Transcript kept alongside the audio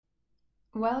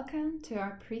Welcome to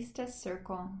our Priestess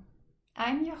Circle.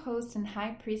 I'm your host and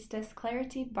High Priestess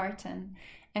Clarity Barton,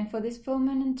 and for this full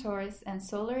moon in Taurus and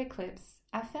Solar Eclipse,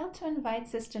 I felt to invite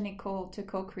Sister Nicole to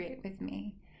co-create with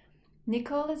me.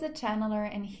 Nicole is a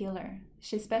channeler and healer.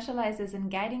 She specializes in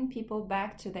guiding people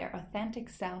back to their authentic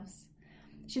selves.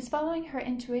 She's following her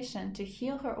intuition to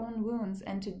heal her own wounds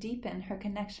and to deepen her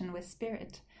connection with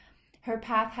spirit. Her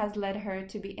path has led her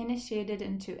to be initiated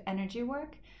into energy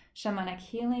work, shamanic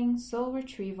healing, soul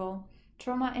retrieval,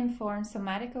 trauma-informed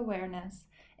somatic awareness,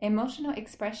 emotional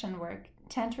expression work,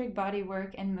 tantric body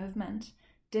work and movement,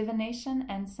 divination,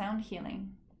 and sound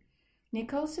healing.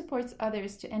 Nicole supports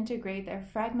others to integrate their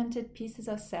fragmented pieces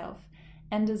of self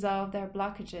and dissolve their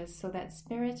blockages so that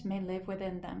spirit may live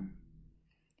within them.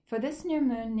 For this new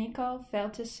moon, Nicole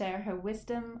felt to share her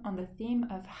wisdom on the theme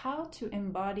of how to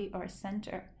embody our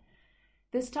center.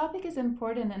 This topic is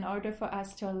important in order for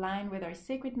us to align with our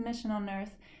sacred mission on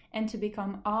earth and to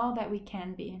become all that we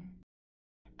can be.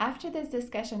 After this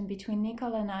discussion between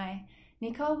Nicole and I,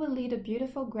 Nicole will lead a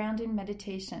beautiful grounding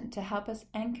meditation to help us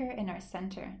anchor in our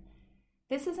center.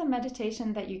 This is a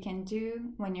meditation that you can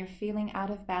do when you're feeling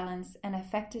out of balance and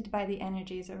affected by the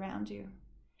energies around you.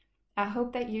 I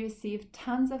hope that you receive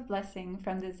tons of blessing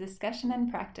from this discussion and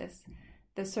practice.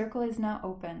 The circle is now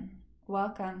open.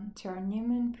 Welcome to our New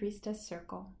Moon Priestess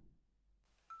Circle.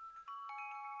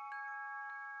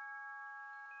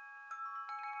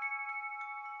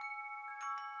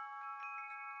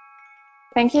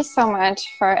 Thank you so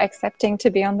much for accepting to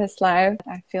be on this live.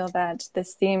 I feel that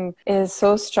this theme is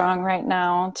so strong right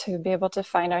now to be able to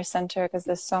find our center because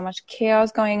there's so much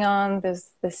chaos going on. There's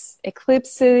this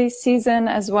eclipse season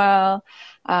as well.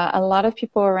 A lot of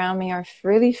people around me are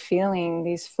really feeling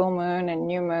these full moon and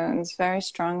new moons very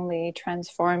strongly,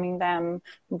 transforming them,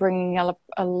 bringing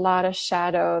a lot of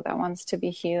shadow that wants to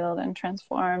be healed and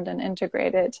transformed and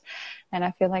integrated. And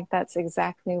I feel like that's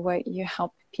exactly what you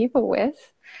help people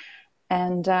with.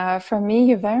 And for me,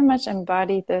 you very much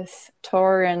embody this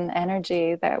Tauran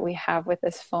energy that we have with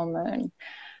this full moon.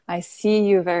 I see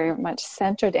you very much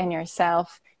centered in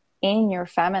yourself, in your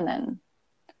feminine,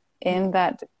 in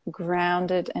that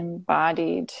grounded,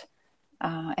 embodied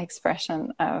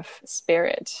expression of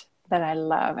spirit that I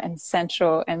love, and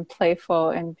sensual and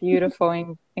playful and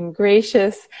beautiful and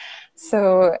gracious.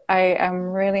 So I am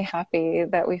really happy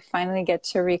that we finally get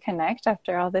to reconnect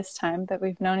after all this time that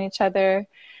we've known each other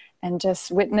and just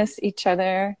witness each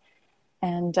other,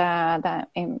 and that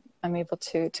I'm able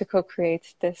to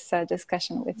co-create this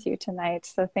discussion with you tonight.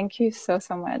 So thank you so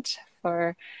much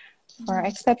for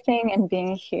accepting and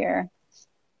being here.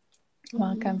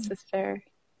 Welcome, sister.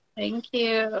 Thank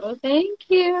you. Thank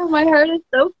you. My heart is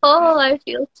so full. I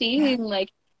feel seen.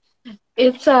 Like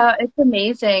it's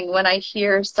amazing when I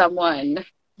hear someone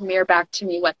mirror back to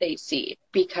me what they see,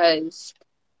 because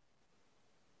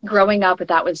growing up,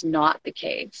 that was not the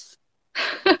case.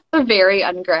 Very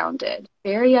ungrounded,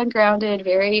 very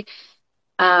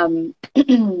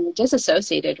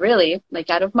disassociated, really, like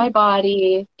out of my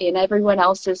body, in everyone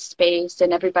else's space,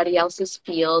 in everybody else's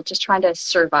field, just trying to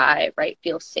survive, right?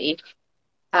 Feel safe.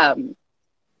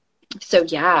 So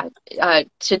yeah,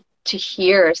 to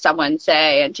hear someone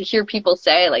say, and to hear people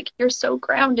say, like, you're so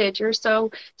grounded, you're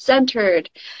so centered,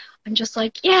 I'm just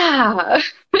like, yeah.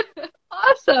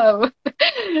 Awesome.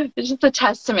 It's just a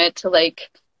testament to like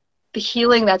the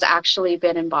healing that's actually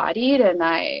been embodied, and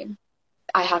I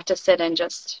have to sit and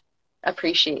just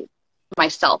appreciate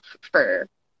myself for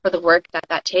the work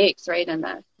that takes, right? And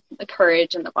the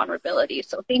courage and the vulnerability.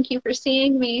 So thank you for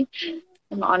seeing me.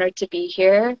 I'm honored to be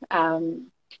here,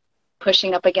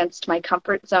 pushing up against my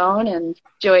comfort zone and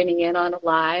joining in on a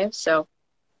live. So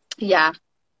yeah,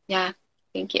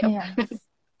 thank you. Yes.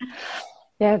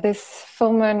 Yeah, this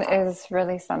full moon is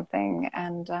really something.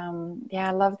 And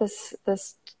I love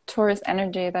this Taurus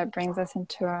energy that brings us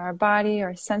into our body,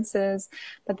 our senses.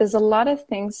 But there's a lot of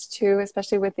things too,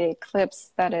 especially with the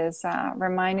eclipse, that is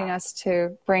reminding us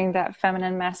to bring that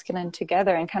feminine, masculine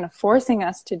together and kind of forcing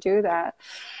us to do that.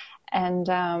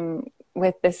 And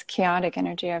with this chaotic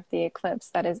energy of the eclipse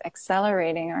that is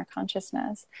accelerating our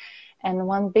consciousness. And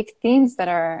one big themes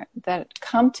that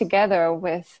come together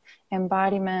with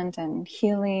embodiment and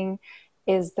healing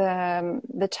is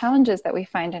the challenges that we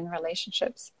find in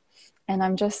relationships. And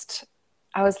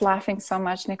I was laughing so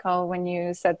much, Nicole, when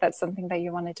you said that's something that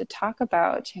you wanted to talk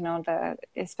about,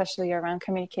 especially around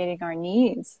communicating our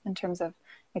needs in terms of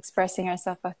expressing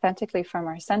ourselves authentically from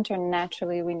our center.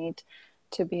 Naturally, we need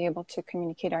to be able to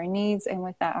communicate our needs, and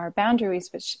with that, our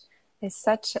boundaries, which is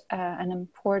such an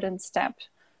important step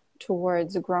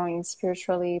towards growing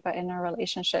spiritually, but in our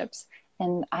relationships.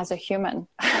 and as a human.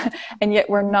 And yet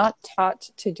we're not taught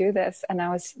to do this. And I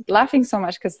was laughing so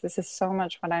much because this is so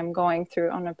much what I'm going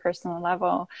through on a personal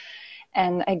level.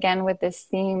 And again, with this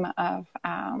theme of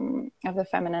the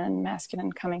feminine and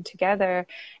masculine coming together,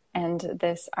 and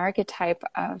this archetype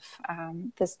of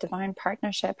this divine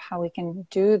partnership, how we can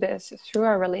do this through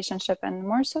our relationship, and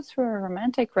more so through our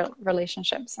romantic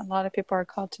relationships. A lot of people are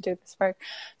called to do this work.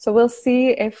 So we'll see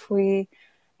if we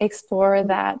explore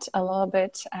that a little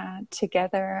bit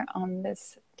together on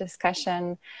this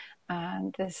discussion,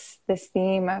 this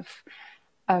theme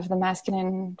of the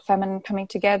masculine, feminine coming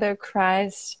together,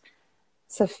 Christ,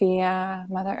 Sophia,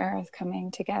 Mother Earth coming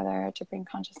together to bring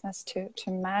consciousness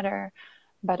to matter,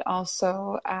 but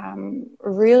also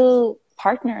real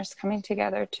partners coming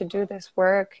together to do this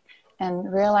work,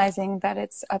 and realizing that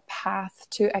it's a path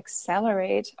to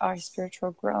accelerate our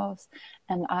spiritual growth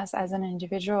and us as an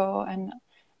individual,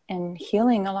 and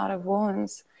healing a lot of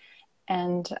wounds.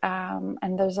 And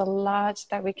there's a lot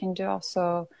that we can do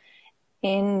also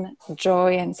in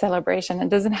joy and celebration. It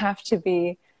doesn't have to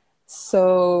be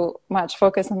so much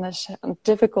focus on the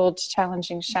difficult,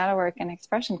 challenging shadow work and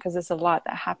expression, because there's a lot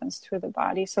that happens through the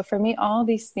body. So for me, all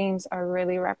these themes are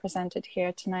really represented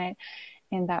here tonight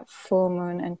in that full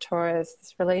moon in Taurus,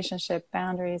 this relationship,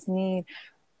 boundaries, need,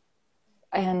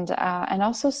 and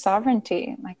also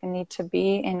sovereignty, like the need to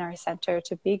be in our center,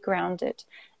 to be grounded,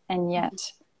 and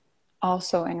yet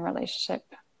also in relationship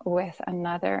with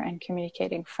another and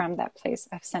communicating from that place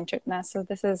of centeredness. So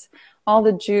this is all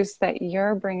the juice that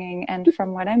you're bringing, and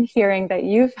from what I'm hearing, that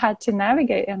you've had to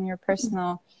navigate in your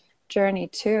personal journey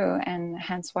too, and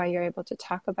hence why you're able to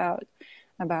talk about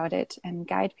it and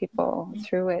guide people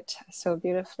through it so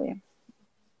beautifully.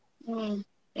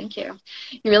 Thank you.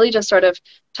 You really just sort of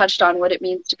touched on what it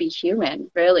means to be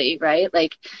human, really, right?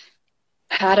 Like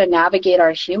how to navigate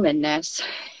our humanness.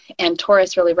 And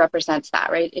Taurus really represents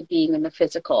that, right? It being in the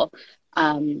physical,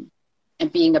 and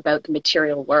being about the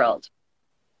material world.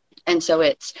 And so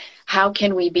it's, how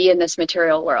can we be in this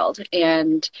material world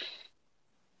and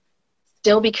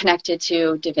still be connected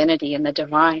to divinity and the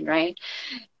divine, right?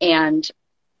 And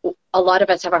a lot of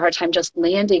us have a hard time just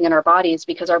landing in our bodies,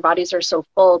 because our bodies are so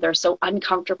full, they're so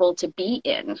uncomfortable to be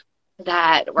in,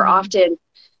 that we're often,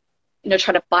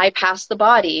 trying to bypass the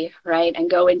body, right? And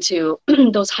go into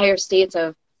those higher states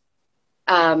of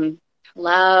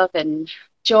love and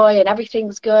joy, and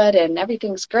everything's good and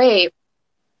everything's great.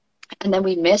 And then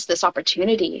we miss this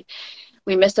opportunity.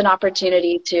 We miss an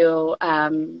opportunity to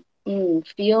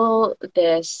feel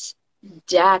this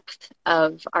depth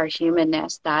of our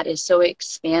humanness that is so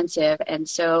expansive and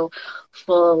so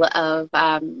full of,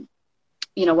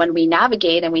 when we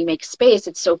navigate and we make space,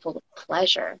 it's so full of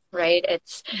pleasure, right?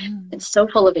 It's so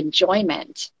full of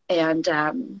enjoyment and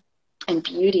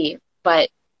beauty. But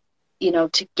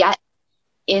to get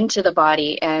into the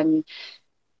body and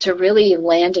to really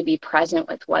land and be present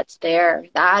with what's there,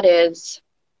 that is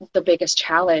the biggest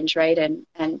challenge, right?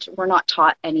 And we're not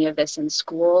taught any of this in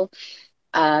school.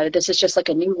 This is just like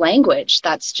a new language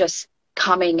that's just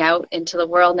coming out into the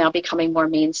world now, becoming more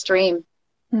mainstream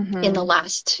in the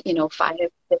last, 5-6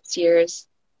 years,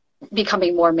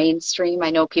 becoming more mainstream. I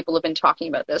know people have been talking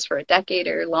about this for a decade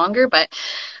or longer, but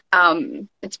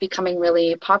it's becoming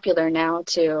really popular now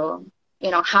to,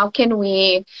 how can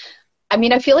we,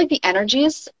 I feel like the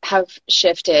energies have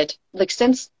shifted, like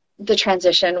since the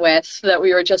transition that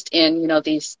we were just in,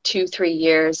 these 2-3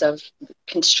 years of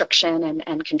constriction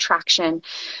and contraction.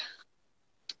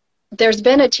 There's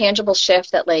been a tangible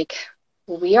shift that like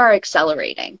we are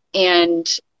accelerating, and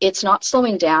it's not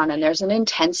slowing down, and there's an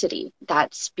intensity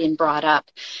that's been brought up.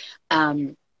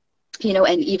 And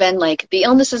even like the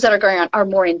illnesses that are going on are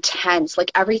more intense.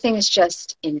 Like everything is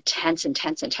just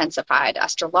intensified.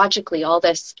 Astrologically, all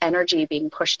this energy being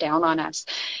pushed down on us.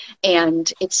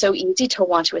 And it's so easy to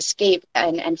want to escape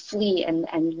and flee and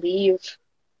leave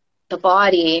the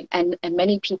body. And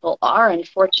many people are,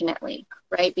 unfortunately,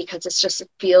 right? Because it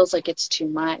feels like it's too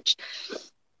much.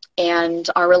 And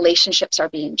our relationships are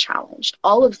being challenged,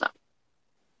 all of them.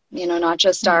 Not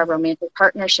just our romantic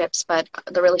partnerships, but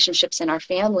the relationships in our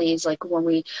families. Like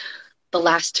the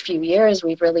last few years,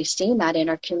 we've really seen that in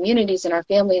our communities, in our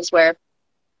families, where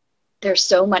there's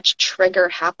so much trigger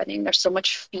happening. There's so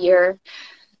much fear.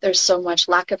 There's so much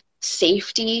lack of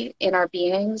safety in our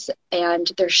beings,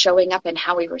 and they're showing up in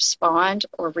how we respond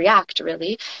or react,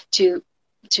 really, to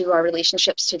our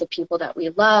relationships, to the people that we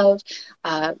love,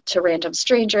 to random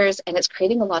strangers. And it's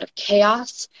creating a lot of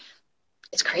chaos.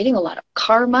 It's creating a lot of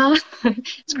karma.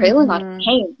 It's creating a lot of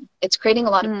pain. It's creating a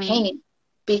lot of pain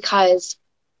because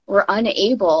we're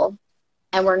unable,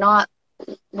 and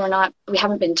we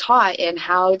haven't been taught in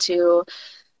how to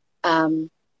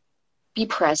be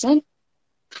present,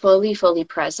 fully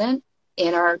present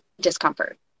in our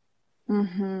discomfort,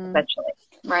 essentially,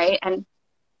 right? And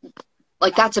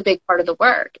like, that's a big part of the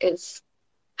work, is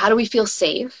how do we feel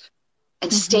safe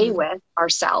and stay with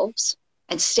ourselves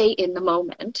and stay in the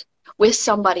moment with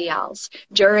somebody else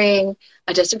during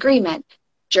a disagreement,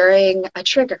 during a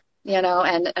trigger,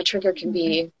 and a trigger can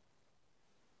be,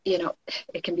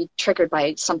 it can be triggered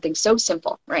by something so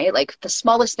simple, right? Like the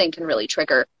smallest thing can really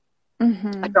trigger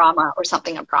a drama or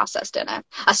something unprocessed in it,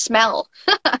 a smell,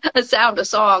 a sound, a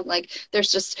song. Like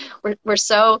there's just, we're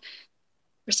so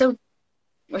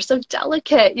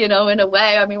delicate, in a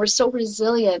way. I mean, we're so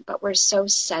resilient, but we're so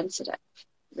sensitive,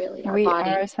 really. Our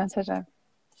body. Are sensitive.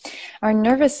 Our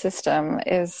nervous system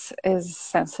is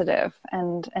sensitive,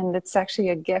 and it's actually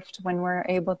a gift when we're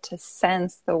able to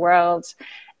sense the world.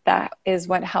 That is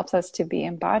what helps us to be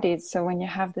embodied. So when you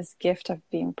have this gift of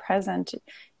being present,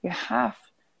 you have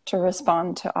to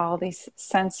respond to all these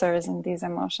sensors and these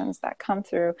emotions that come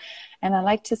through. And I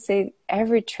like to say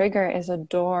every trigger is a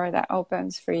door that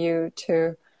opens for you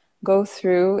to go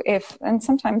through, and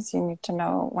sometimes you need to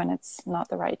know when it's not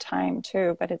the right time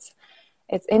too, but it's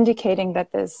indicating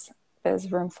that there's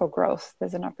room for growth.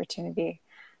 There's an opportunity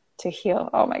to heal.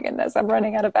 Oh my goodness, I'm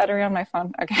running out of battery on my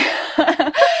phone. Okay.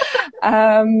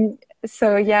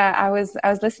 So yeah, I was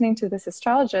listening to this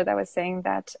astrologer that was saying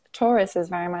that Taurus is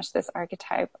very much this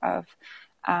archetype of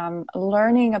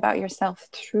learning about yourself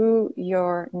through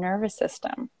your nervous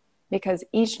system, because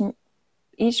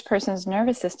each person's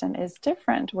nervous system is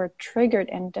different. We're triggered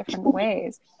in different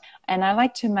ways. And I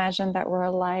like to imagine that we're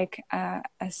like a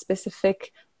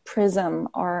specific prism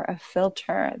or a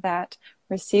filter that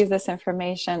receives this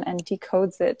information and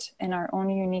decodes it in our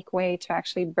own unique way to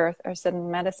actually birth our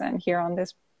certain medicine here on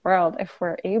this world, if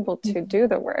we're able to do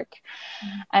the work.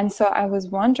 And so I was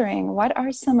wondering, what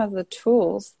are some of the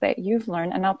tools that you've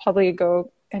learned? And I'll probably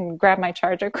go and grab my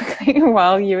charger quickly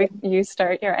while you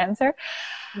start your answer.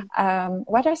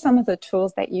 What are some of the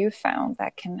tools that you found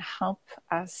that can help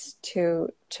us to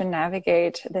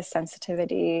navigate this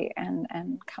sensitivity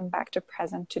and come back to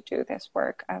present to do this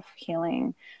work of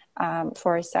healing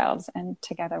for ourselves and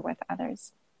together with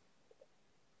others?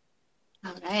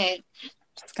 All right.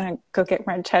 Just gonna go get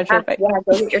my charger. Yeah,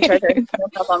 go get your charger. No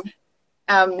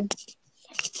problem.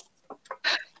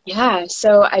 Yeah,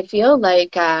 so I feel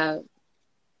like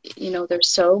there's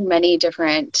so many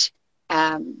different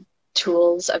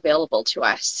tools available to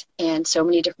us, and so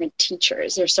many different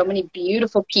teachers. There's so many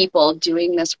beautiful people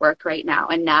doing this work right now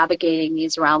and navigating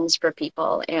these realms for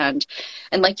people. And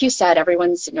like you said,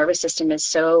 everyone's nervous system is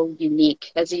so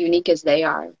unique as they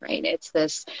are, right? It's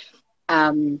this,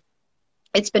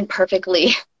 it's been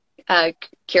perfectly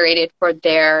curated for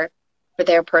their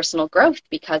personal growth,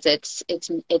 because it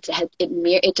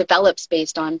develops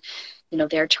based on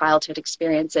their childhood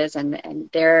experiences and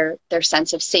their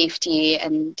sense of safety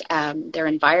and their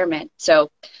environment. So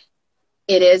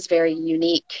it is very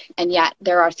unique, and yet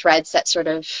there are threads that sort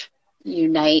of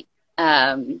unite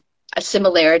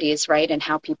similarities, right, in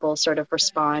how people sort of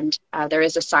respond. There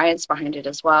is a science behind it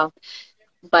as well,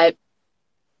 but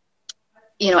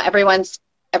everyone's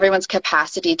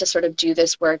capacity to sort of do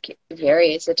this work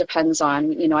varies. It depends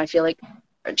on, I feel like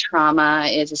trauma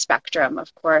is a spectrum,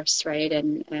 of course, right?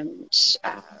 And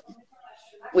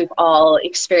we've all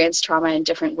experienced trauma in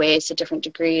different ways to different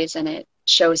degrees, and it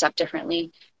shows up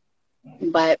differently.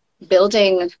 But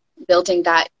building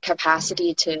that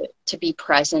capacity to be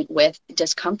present with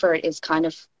discomfort is kind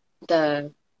of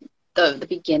the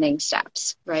beginning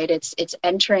steps, right? It's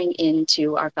entering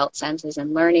into our felt senses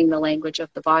and learning the language of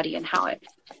the body and how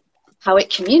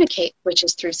it communicates, which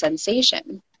is through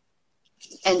sensation.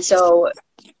 And so,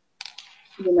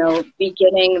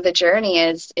 beginning the journey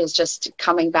is just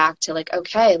coming back to like,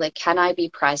 okay, like, can I be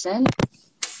present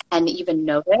and even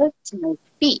notice my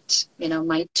feet,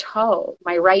 my toe,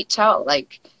 my right toe?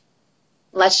 Like,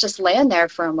 let's just land there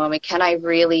for a moment. Can I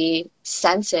really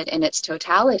sense it in its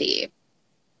totality?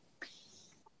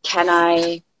 Am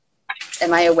I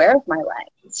aware of my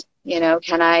legs?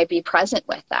 Can I be present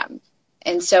with them?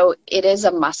 And so it is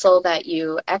a muscle that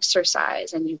you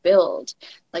exercise and you build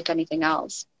like anything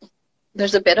else.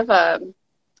 There's a bit of a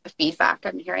feedback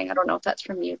I'm hearing. I don't know if that's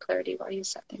from you, Clarity, while you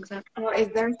set things up. Oh, is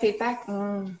there feedback?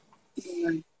 I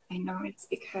know it's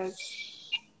because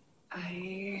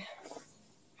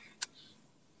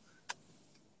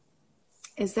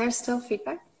Is there still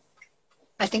feedback?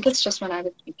 I think it's just when I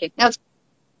was speaking. No,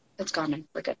 it's gone now.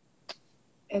 We're good.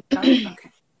 It's gone?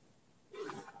 Okay.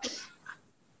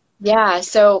 Yeah,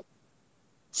 so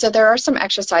there are some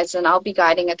exercises, and I'll be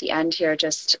guiding at the end here,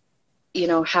 just,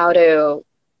 how to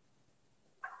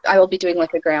I will be doing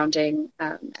like a grounding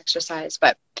exercise,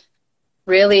 but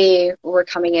really we're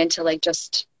coming into like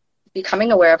just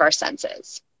becoming aware of our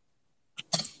senses,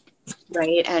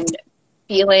 right? And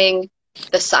feeling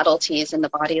the subtleties in the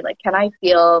body. Like, can I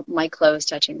feel my clothes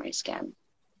touching my skin?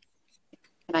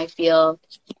 Can I feel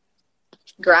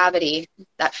gravity,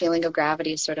 that feeling of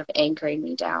gravity sort of anchoring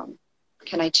me down?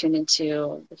 Can I tune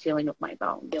into the feeling of my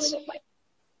bones?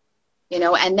 You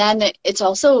know, and then it's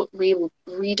also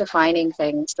redefining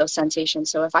things, those sensations.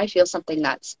 So if I feel something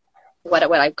that's what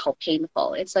I call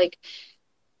painful, it's like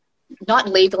not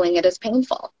labeling it as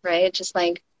painful, right? Just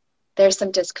like there's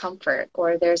some discomfort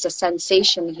or there's a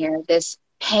sensation here. This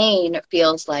pain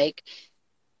feels like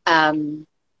a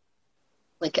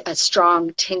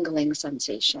strong tingling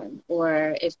sensation,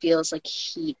 or it feels like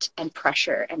heat and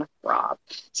pressure and a throb.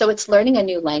 So it's learning a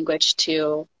new language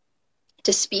to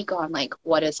speak on like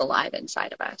what is alive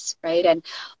inside of us, right? And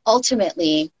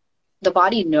ultimately, the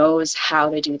body knows how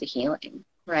to do the healing,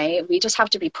 right? We just have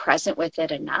to be present with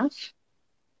it enough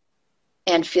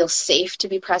and feel safe to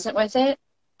be present with it,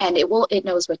 and it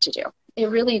knows what to do. It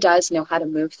really does know how to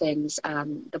move things.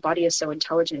 The body is so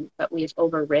intelligent, but we've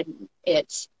overridden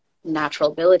its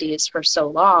natural abilities for so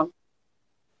long.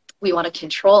 We want to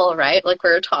control, right? Like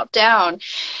we're a top down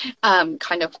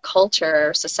kind of culture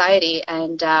or society,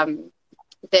 and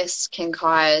this can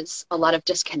cause a lot of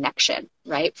disconnection,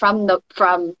 right, from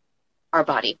our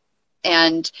body,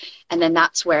 and then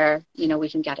that's where, you know, we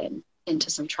can get into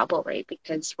some trouble, right,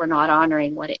 because we're not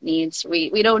honoring what it needs.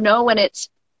 We don't know when it's,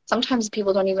 sometimes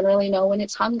people don't even really know when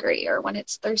it's hungry or when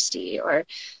it's thirsty, or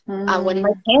when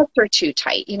my pants are too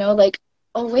tight, you know, like,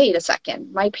 oh, wait a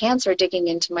second, my pants are digging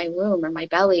into my womb or my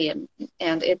belly, and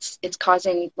it's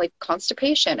causing like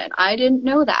constipation, and I didn't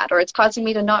know that, or it's causing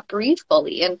me to not breathe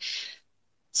fully. And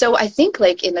so I think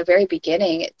like in the very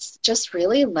beginning, it's just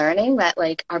really learning that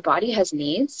like our body has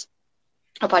needs,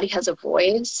 our body has a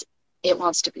voice, it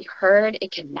wants to be heard,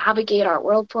 it can navigate our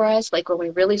world for us. Like when we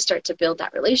really start to build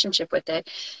that relationship with it,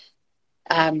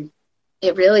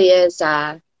 it really is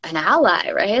an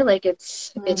ally, right? Like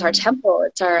it's our temple,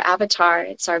 it's our avatar,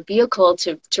 it's our vehicle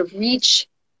to reach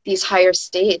these higher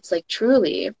states, like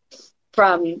truly,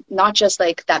 from not just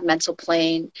like that mental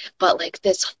plane, but like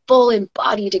this full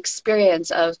embodied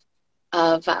experience of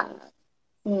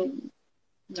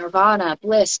nirvana,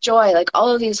 bliss, joy, like all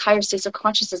of these higher states of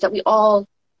consciousness that we all,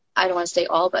 I don't want to say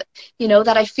all, but you know,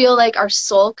 that I feel like our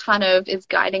soul kind of is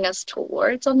guiding us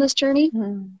towards on this journey.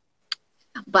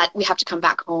 But we have to come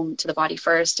back home to the body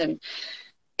first, and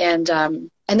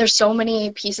there's so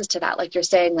many pieces to that, like you're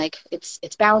saying, like it's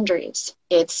boundaries,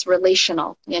 it's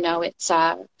relational, you know, it's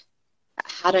how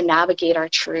to navigate our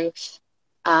truth,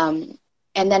 and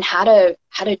then how to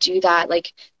do that.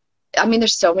 Like, I mean,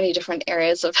 there's so many different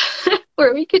areas of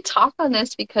where we could talk on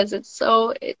this, because it's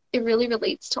so, it really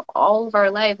relates to all of our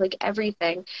life, like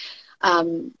everything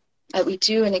that we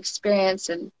do and experience,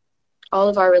 and all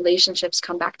of our relationships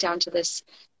come back down to this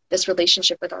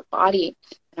relationship with our body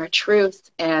and our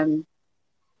truth, and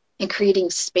creating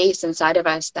space inside of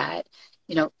us that,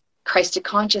 you know, Christed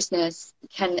consciousness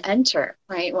can enter,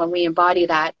 right? When we embody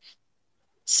that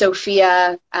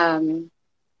Sophia, the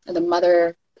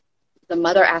mother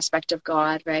aspect of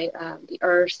God, right? The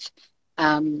earth,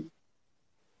 our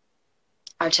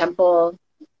temple,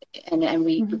 and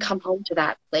we come home to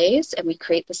that place, and we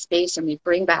create the space, and we can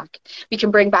bring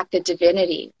back the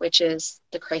divinity, which is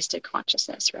the Christed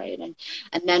consciousness, right? And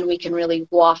then we can really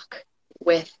walk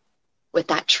with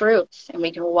that truth, and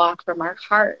we can walk from our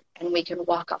heart, and we can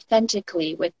walk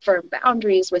authentically with firm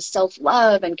boundaries, with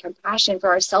self-love and compassion for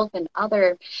ourselves and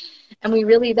other, and we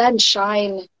really then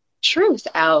shine truth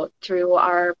out through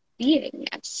our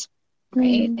beingness,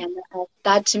 right? And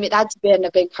that, to me, that's been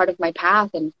a big part of my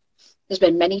path, and there's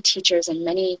been many teachers and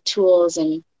many tools,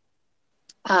 and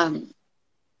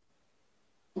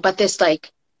but this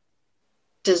like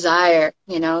desire,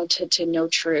 you know, to know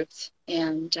truth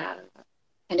and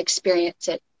experience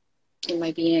it in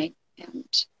my being,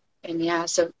 and yeah,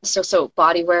 so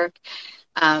body work,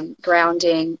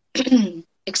 grounding,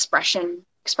 expression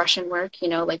work, you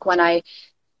know, like when I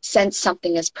sense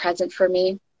something is present for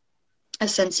me, a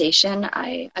sensation,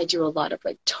 I do a lot of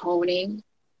like toning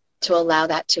to allow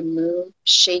that to move,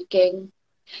 shaking,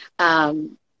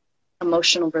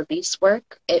 emotional release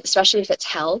work, especially if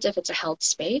it's a held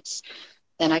space,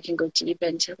 then I can go deep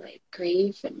into like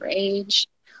grief and rage,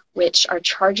 which are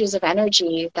charges of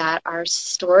energy that are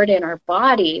stored in our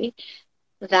body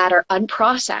that are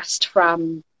unprocessed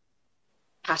from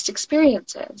past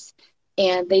experiences.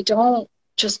 And they don't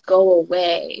just go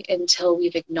away until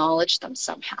we've acknowledged them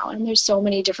somehow. And there's so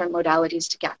many different modalities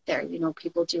to get there. You know,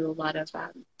 people do a lot of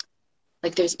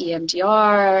Like there's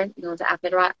EMDR, you know,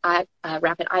 the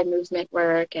rapid eye movement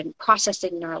work and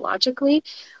processing neurologically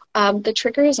the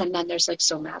triggers. And then there's like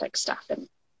somatic stuff. And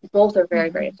both are very,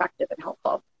 very effective and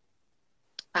helpful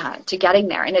to getting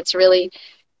there. And it's really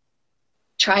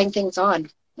trying things on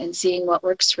and seeing what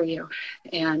works for you.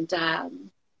 And,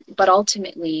 but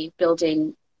ultimately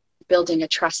building a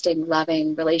trusting,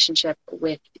 loving relationship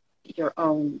with your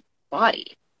own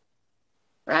body,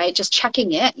 right? Just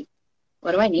checking in.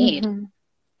 What do I need?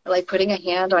 Like putting a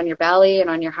hand on your belly and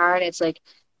on your heart. It's like,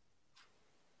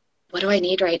 what do I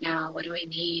need right now? What do I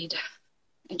need?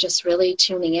 And just really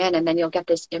tuning in. And then you'll get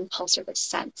this impulse or this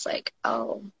sense like,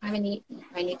 oh, I haven't eaten.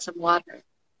 I need some water.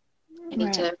 I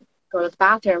need to go to the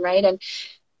bathroom, right?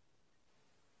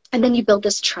 And then you build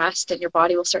this trust, and your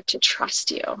body will start to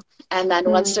trust you. And then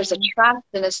once there's a trust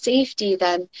and a safety,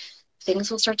 then things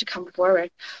will start to come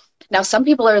forward. Now, some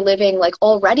people are living like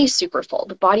already super full.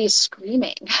 The body is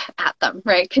screaming at them,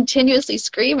 right? Continuously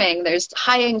screaming. There's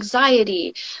high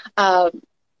anxiety.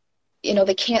 You know,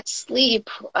 they can't sleep.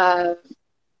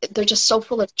 They're just so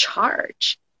full of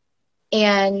charge.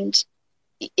 And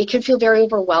it can feel very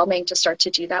overwhelming to start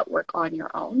to do that work on your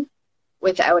own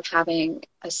without having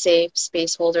a safe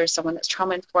space holder, someone that's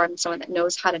trauma informed, someone that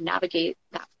knows how to navigate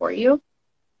that for you,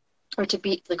 or to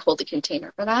be like hold the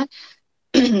container for that.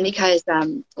 Because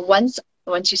once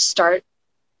you start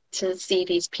to see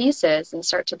these pieces and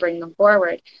start to bring them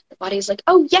forward, the body's like,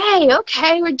 oh yay,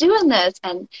 okay, we're doing this,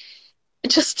 and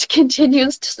it just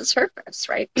continues to surface,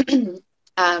 right?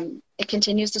 It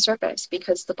continues to surface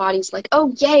because the body's like,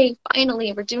 oh yay,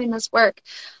 finally we're doing this work.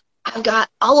 I've got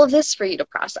all of this for you to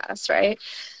process, right?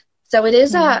 So it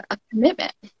is a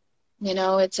commitment. You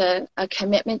know, it's a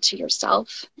commitment to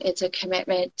yourself. It's a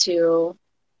commitment to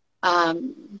a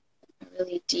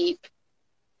really deep,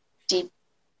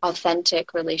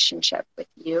 authentic relationship with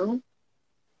you,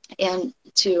 and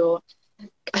to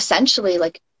essentially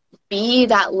like be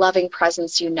that loving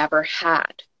presence you never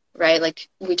had, right? Like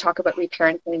we talk about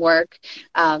reparenting work,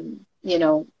 you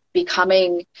know,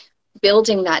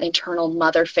 building that internal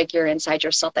mother figure inside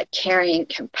yourself, that caring,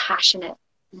 compassionate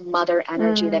mother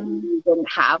energy that you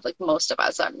didn't have, like most of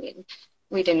us. I mean,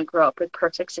 we didn't grow up with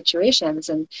perfect situations.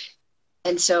 And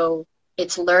so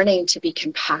it's learning to be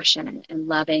compassionate and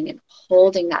loving and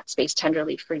holding that space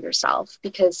tenderly for yourself,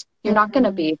 because you're not going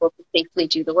to be able to safely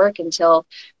do the work until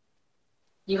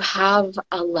you have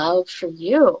a love for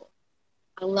you,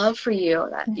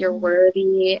 that you're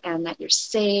worthy and that you're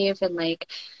safe, and like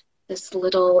this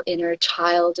little inner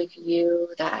child of you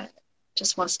that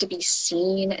just wants to be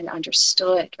seen and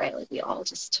understood, right? Like we all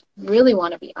just really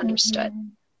want to be understood.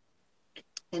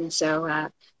 And so,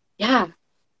 yeah,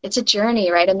 it's a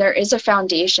journey, right? And there is a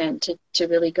foundation to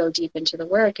really go deep into the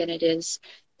work. And it is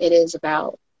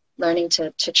about learning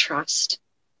to trust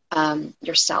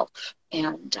yourself,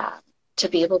 and to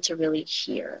be able to really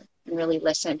hear and really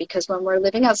listen. Because when we're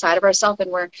living outside of ourselves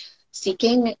and we're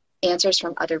seeking answers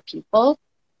from other people,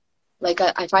 like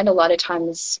I find a lot of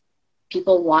times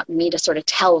people want me to sort of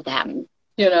tell them,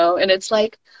 you know, and it's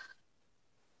like,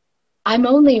 I'm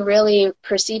only really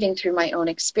perceiving through my own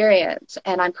experience,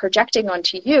 and I'm projecting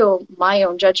onto you my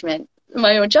own judgments,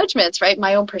 right?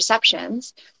 My own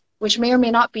perceptions, which may or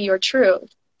may not be your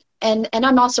truth. And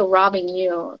I'm also robbing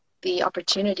you the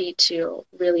opportunity to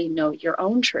really know your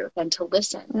own truth and to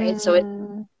listen, right? So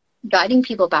it's guiding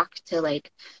people back to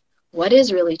like, what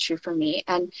is really true for me,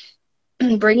 and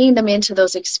bringing them into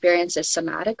those experiences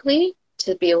somatically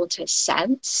to be able to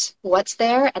sense what's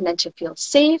there, and then to feel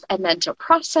safe, and then to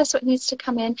process what needs to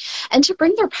come in, and to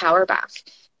bring their power back.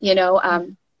 You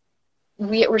know,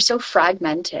 we're so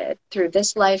fragmented through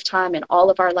this lifetime and all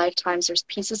of our lifetimes. There's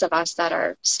pieces of us that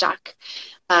are stuck.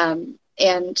 And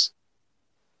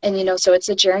you know, so it's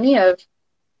a journey of,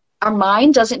 our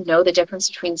mind doesn't know the difference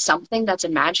between something that's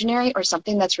imaginary or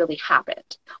something that's really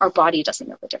happened. Our body doesn't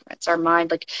know the difference. Our mind,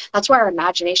 like, that's why our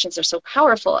imaginations are so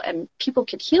powerful, and people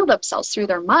could heal themselves through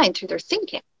their mind, through their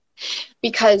thinking,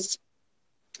 because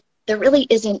there really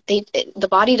isn't, the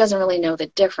body doesn't really know the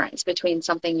difference between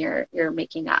something you're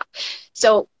making up.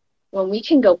 So when we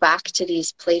can go back to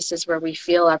these places where we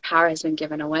feel our power has been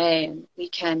given away, and we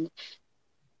can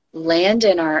land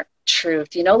in our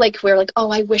truth, you know, like we're like,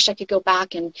 oh, I wish I could go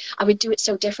back and I would do it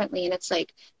so differently. And it's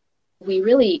like, we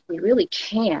really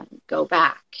can go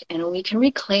back, and we can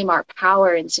reclaim our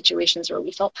power in situations where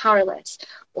we felt powerless,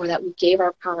 or that we gave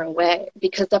our power away,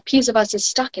 because the piece of us is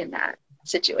stuck in that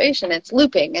situation. It's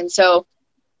looping. And so,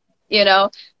 you know,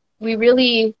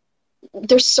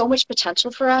 there's so much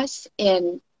potential for us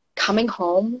in coming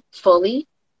home fully,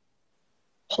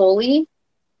 wholly,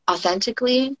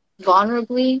 authentically,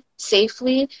 vulnerably,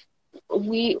 safely.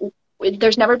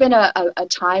 there's never been a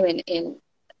time in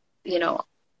you know,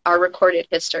 our recorded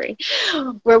history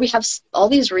where we have all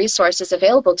these resources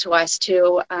available to us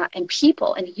to and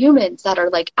people and humans that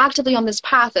are like actively on this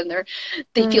path, and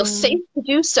they feel safe to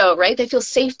do so, right? They feel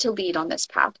safe to lead on this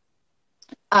path.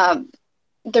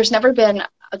 There's never been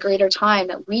a greater time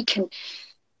that we can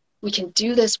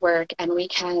do this work, and we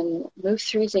can move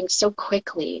through things so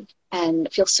quickly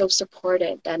and feel so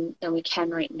supported than we can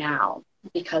right now,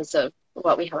 because of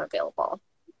what we have available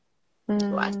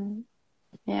to us.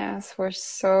 Yes, we're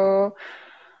so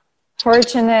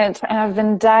fortunate. And I've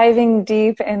been diving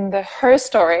deep in her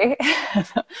story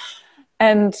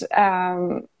and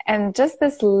just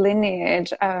this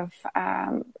lineage of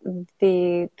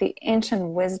the ancient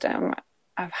wisdom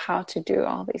of how to do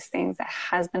all these things that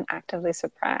has been actively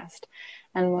suppressed.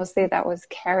 And mostly that was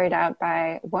carried out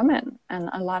by women and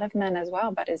a lot of men as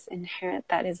well, but is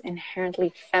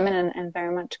inherently feminine and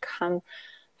very much come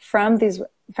from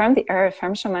the earth,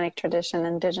 from shamanic tradition,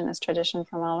 indigenous tradition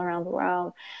from all around the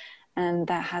world. And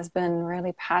that has been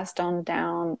really passed on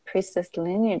down priestess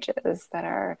lineages that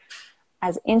are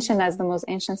as ancient as the most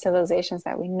ancient civilizations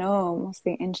that we know,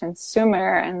 mostly ancient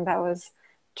Sumer, and that was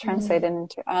translated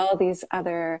into all these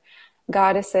other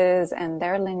goddesses and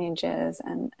their lineages,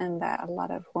 and that a lot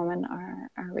of women are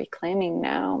reclaiming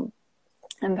now.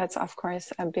 And that's, of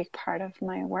course, a big part of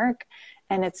my work.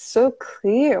 And it's so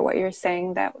clear what you're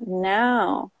saying, that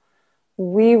now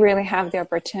we really have the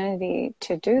opportunity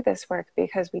to do this work,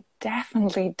 because we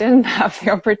definitely didn't have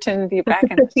the opportunity back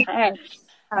in the time.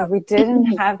 We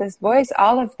didn't have this voice.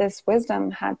 All of this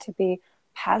wisdom had to be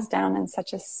passed down in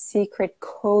such a secret,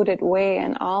 coded way,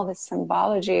 and all this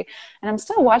symbology. And I'm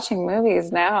still watching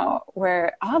movies now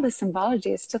where all the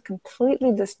symbology is still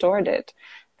completely distorted.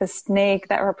 The snake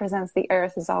that represents the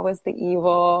earth is always the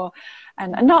evil,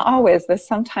 and not always, there's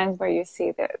sometimes where you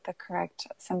see the correct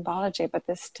symbology, but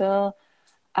there's still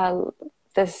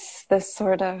this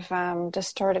sort of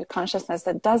distorted consciousness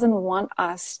that doesn't want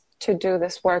us to do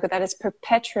this work, that is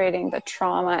perpetuating the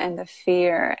trauma and the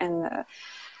fear and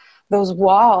those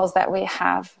walls that we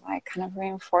have, like kind of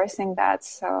reinforcing that.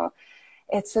 So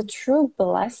it's a true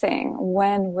blessing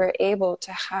when we're able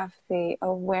to have the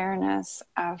awareness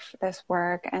of this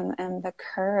work and the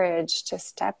courage to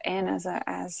step in as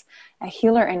a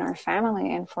healer in our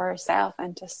family and for ourselves,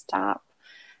 and to stop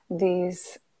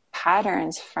these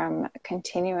patterns from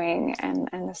continuing and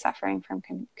the suffering from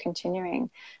continuing.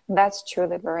 That's true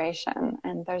liberation.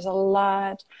 And there's a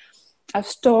lot of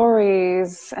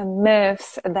stories and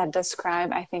myths that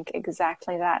describe, I think,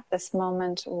 exactly that, this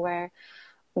moment where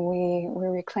we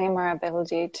reclaim our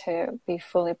ability to be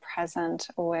fully present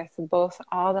with both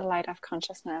all the light of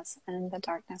consciousness and the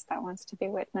darkness that wants to be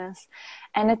witnessed.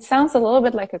 And it sounds a little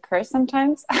bit like a curse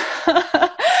sometimes,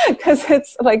 because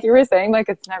it's like you were saying, like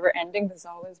it's never ending, there's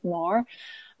always more.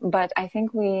 But I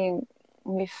think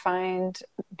we find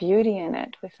beauty in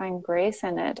it, we find grace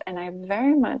in it. And I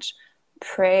very much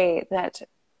pray that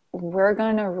we're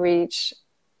going to reach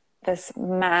this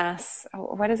mass,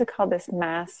 what is it called, this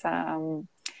mass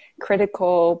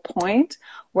critical point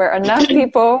where enough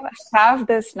people have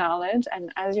this knowledge,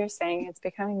 and as you're saying, it's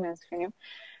becoming mainstream,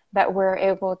 that we're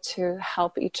able to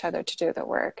help each other to do the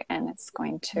work, and it's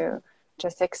going to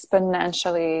just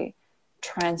exponentially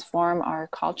transform our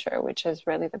culture, which is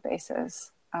really the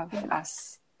basis of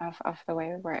us, of the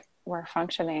way we're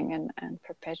functioning and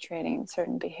perpetuating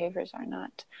certain behaviors or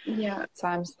not. Yeah. So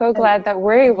I'm so glad that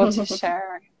we're able to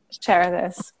share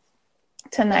this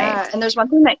tonight. Yeah, and there's one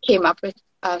thing that came up with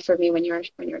for me when you were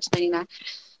explaining that.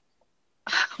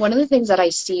 One of the things that I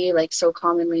see like so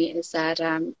commonly is that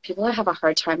people have a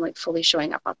hard time like fully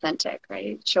showing up authentic,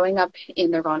 right? Showing up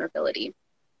in their vulnerability.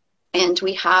 And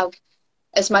we have,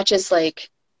 as much as like,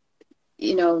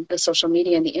 you know, the social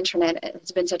media and the internet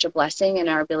has been such a blessing in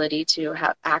our ability to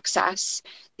have access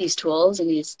these tools and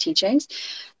these teachings.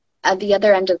 At the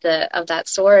other end of that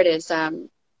sword is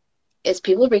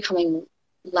people are becoming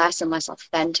less and less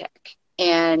authentic,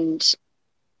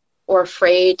 or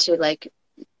afraid to, like,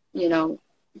 you know,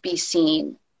 be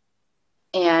seen,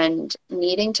 and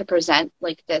needing to present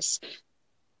like this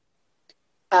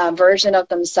version of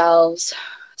themselves,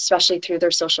 especially through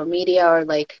their social media, or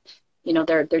like, you know,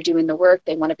 they're doing the work,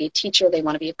 they want to be a teacher, they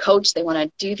want to be a coach, they want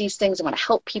to do these things, they want to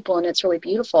help people, and it's really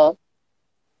beautiful.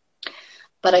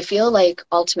 But I feel like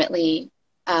ultimately,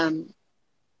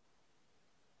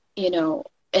 you know,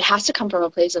 it has to come from a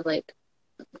place of like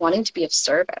wanting to be of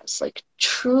service, like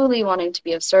truly wanting to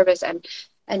be of service, and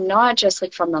not just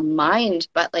like from the mind,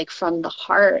 but like from the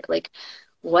heart. Like,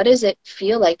 what does it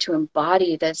feel like to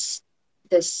embody this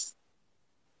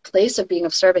place of being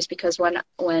of service, because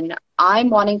when I'm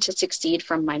wanting to succeed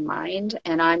from my mind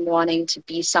and I'm wanting to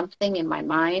be something in my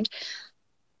mind,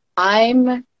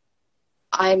 I'm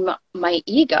my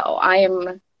ego.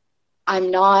 I'm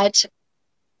not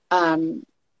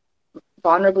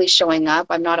vulnerably showing up.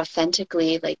 I'm not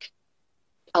authentically like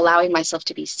allowing myself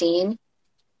to be seen.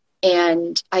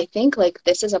 And I think like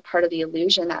this is a part of the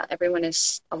illusion that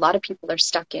a lot of people are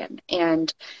stuck in.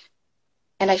 And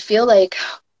I feel like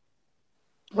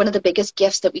one of the biggest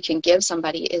gifts that we can give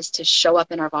somebody is to show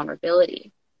up in our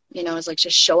vulnerability, is like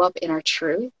just show up in our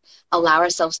truth, allow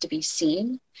ourselves to be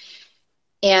seen.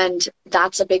 And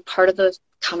that's a big part of the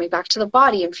coming back to the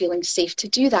body and feeling safe to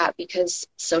do that, because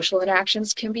social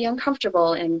interactions can be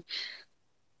uncomfortable and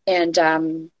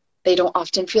they don't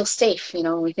often feel safe.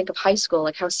 When we think of high school,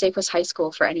 like how safe was high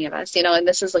school for any of us, and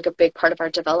this is like a big part of our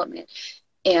development.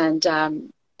 And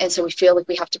so we feel like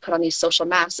we have to put on these social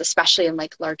masks, especially in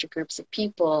like larger groups of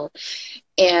people.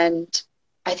 And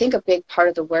I think a big part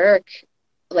of the work,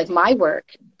 like my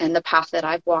work and the path that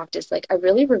I've walked, is like I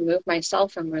really remove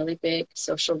myself from really big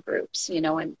social groups,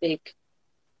 and big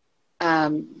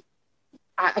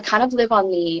I kind of live on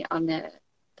the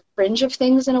fringe of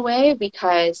things in a way,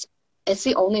 because it's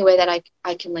the only way that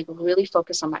I can like really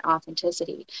focus on my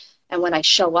authenticity. And when I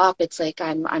show up, it's like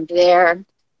I'm there, I'm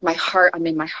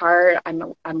in my heart,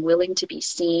 I'm willing to be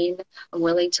seen, I'm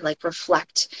willing to like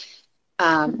reflect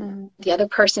the other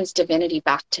person's divinity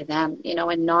back to them,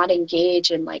 and not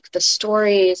engage in like the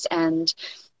stories. And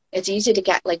it's easy to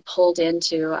get like pulled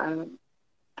into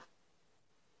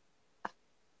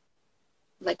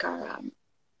like our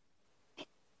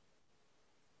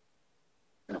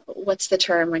what's the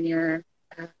term when you're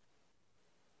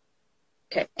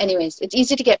okay, anyways, it's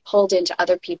easy to get pulled into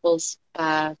other people's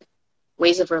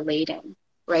ways of relating,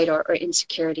 right? Or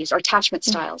insecurities or attachment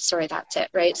styles. Sorry, that's it,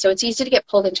 right? So it's easy to get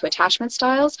pulled into attachment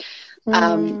styles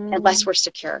unless we're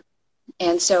secure.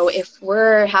 And so if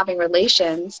we're having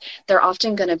relations, they're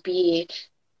often going to be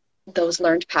those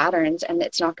learned patterns, and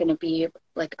it's not going to be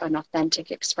like an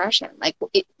authentic expression. Like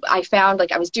I found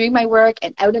like I was doing my work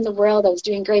and out in the world, I was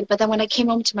doing great. But then when I came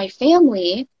home to my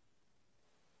family,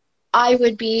 I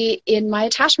would be in my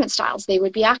attachment styles. They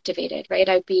would be activated, right?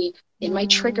 I'd be in my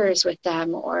triggers with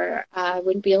them, or I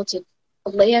wouldn't be able to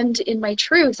land in my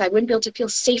truth. I wouldn't be able to feel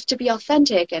safe to be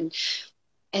authentic. And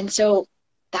so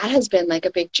that has been like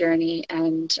a big journey.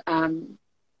 And I'm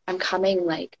coming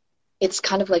like, it's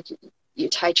kind of like you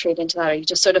titrate into that, or you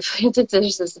just sort of,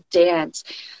 there's this dance,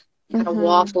 you kind of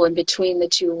waffle in between the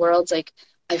two worlds. Like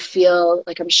I feel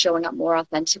like I'm showing up more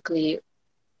authentically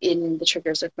in the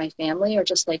triggers with my family, or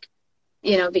just like,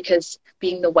 because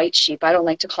being the white sheep, I don't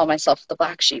like to call myself the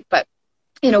black sheep, but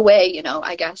in a way,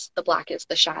 I guess the black is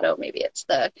the shadow. Maybe it's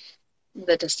the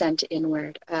descent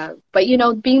inward.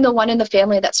 But, being the one in the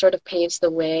family that sort of paves the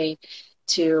way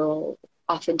to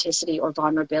authenticity or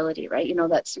vulnerability, right?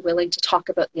 That's willing to talk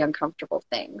about the uncomfortable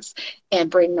things and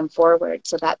bring them forward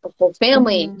so that the whole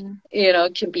family,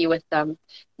 can be with them,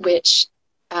 which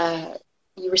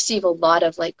you receive a lot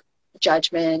of like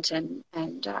judgment and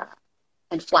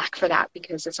flack for that,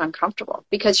 because it's uncomfortable,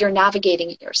 because you're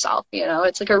navigating it yourself,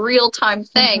 it's like a real-time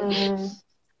thing.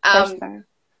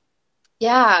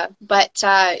 Yeah, but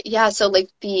so like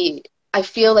I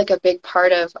feel like a big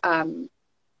part of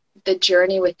the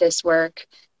journey with this work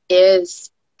is,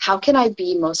 how can I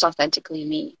be most authentically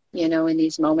me, in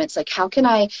these moments? Like, how can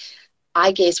I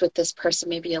gaze with this person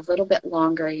maybe a little bit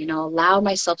longer, allow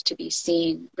myself to be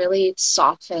seen, really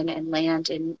soften and land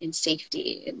in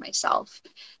safety in myself.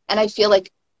 And I feel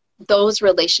like those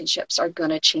relationships are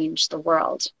going to change the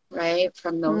world, right?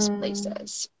 From those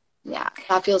places. Yeah,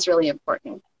 that feels really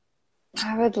important.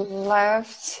 I would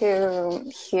love to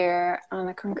hear on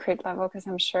a concrete level, because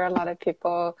I'm sure a lot of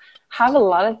people have a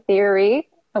lot of theory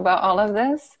about all of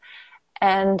this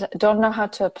and don't know how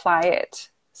to apply it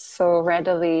so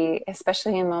readily,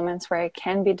 especially in moments where it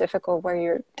can be difficult, where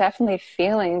you're definitely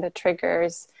feeling the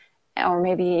triggers, or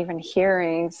maybe even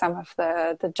hearing some of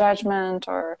the judgment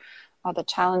or all the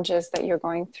challenges that you're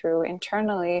going through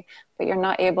internally, but you're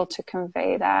not able to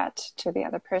convey that to the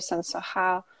other person. So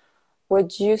how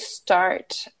would you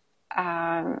start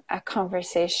a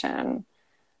conversation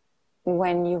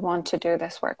when you want to do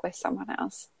this work with someone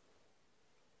else?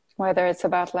 Whether it's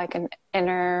about like an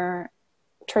inner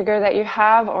trigger that you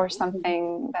have, or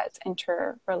something that's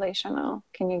interrelational.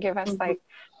 Can you give us like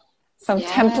some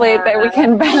template that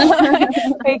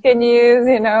we can use,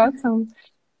 some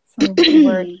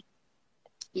word?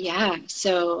 Yeah.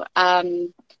 So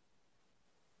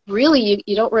really,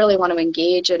 you don't really want to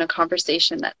engage in a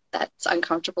conversation that's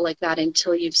uncomfortable like that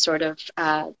until you've sort of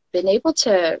been able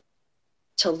to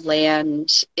to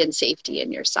land in safety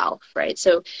in yourself, right?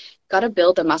 So got to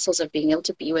build the muscles of being able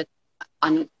to be with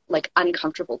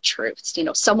uncomfortable truths, you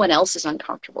know, someone else's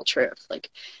uncomfortable truth. Like,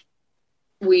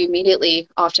 we immediately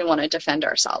often want to defend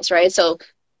ourselves, right? So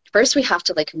first we have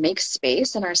to like make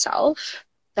space in ourselves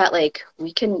that like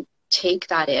we can take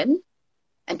that in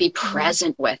and be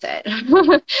present with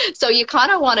it. So you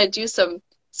kind of want to do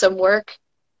some work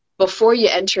before you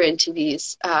enter into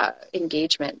these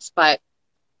engagements. But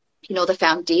you know, the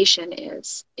foundation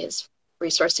is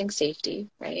resourcing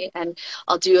safety, right? And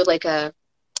I'll do like a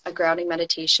grounding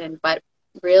meditation, but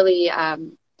really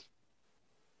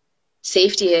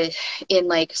safety in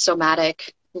like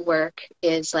somatic work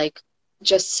is like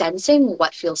just sensing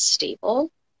what feels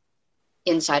stable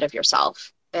inside of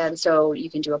yourself. And so you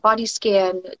can do a body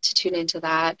scan to tune into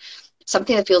that.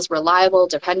 Something that feels reliable,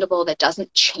 dependable, that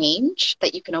doesn't change,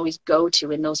 that you can always go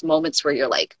to in those moments where you're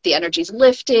like, the energy's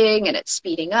lifting and it's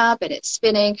speeding up and it's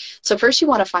spinning. So first you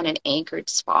want to find an anchored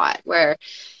spot where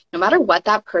no matter what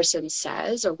that person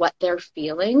says or what they're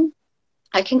feeling,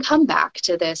 I can come back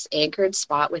to this anchored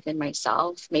spot within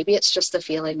myself. Maybe it's just the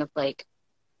feeling of like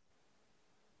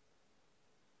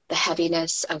the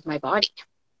heaviness of my body,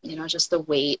 you know, just the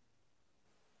weight,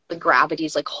 the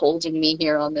gravity's like holding me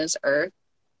here on this earth,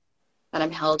 that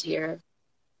I'm held here.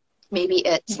 Maybe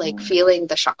it's like feeling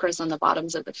the chakras on the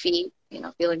bottoms of the feet, you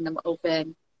know, feeling them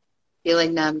open,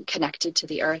 feeling them connected to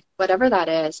the earth, whatever that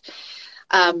is.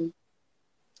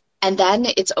 And then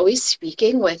it's always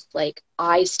speaking with like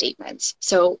I statements.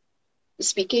 So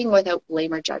speaking without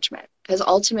blame or judgment, because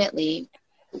ultimately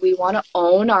we want to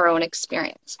own our own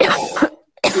experience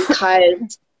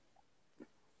because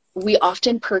we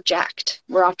often project.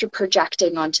 We're often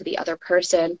projecting onto the other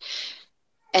person.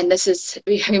 And this is,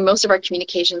 I mean, most of our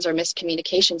communications are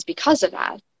miscommunications because of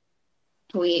that.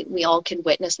 We all can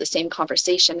witness the same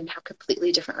conversation and have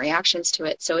completely different reactions to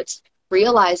it. So it's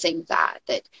realizing that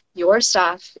your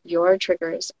stuff, your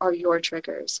triggers are your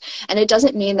triggers. And it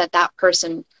doesn't mean that that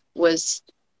person was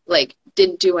like,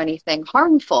 didn't do anything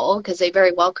harmful, because they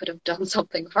very well could have done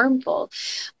something harmful.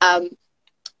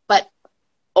 But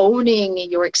owning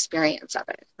your experience of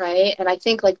it, right? And I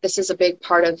think like this is a big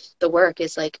part of the work,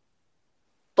 is like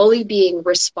fully being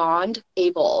respond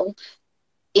able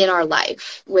in our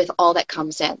life with all that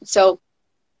comes in. So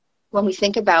when we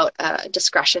think about a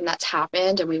discretion that's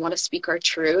happened and we want to speak our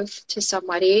truth to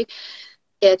somebody,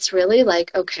 it's really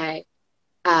like, okay,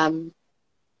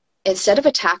 instead of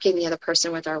attacking the other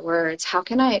person with our words, how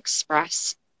can I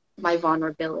express my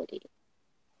vulnerability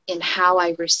in how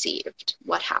I received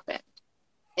what happened?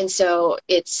 And so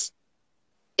it's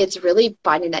really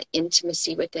finding that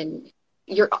intimacy within.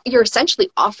 You're essentially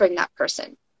offering that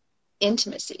person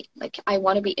intimacy. Like, I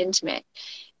want to be intimate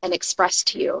and express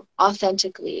to you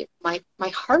authentically my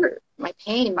heart, my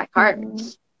pain, my heart,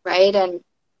 right?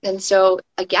 And so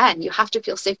again, you have to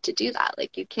feel safe to do that.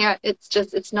 Like, you can't.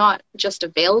 It's not just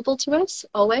available to us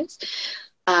always.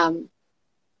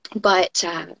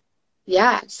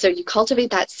 Yeah, so you cultivate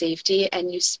that safety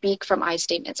and you speak from I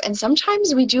statements. And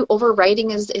sometimes we do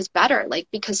overwriting is better, like,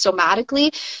 because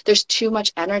somatically there's too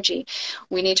much energy.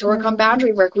 We need to work on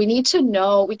boundary work. We need to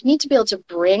be able to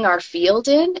bring our field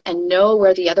in and know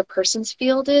where the other person's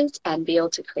field is and be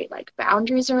able to create like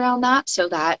boundaries around that, so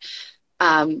that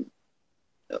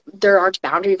there aren't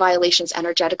boundary violations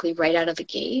energetically right out of the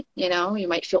gate. You know, you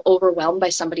might feel overwhelmed by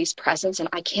somebody's presence and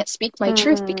I can't speak my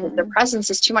truth because their presence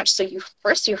is too much. So you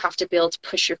have to be able to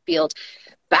push your field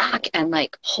back and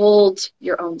like hold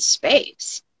your own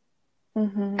space.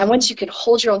 And once you can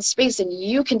hold your own space, and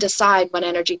you can decide when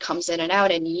energy comes in and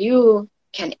out, and you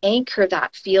can anchor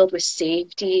that field with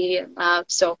safety and love.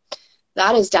 So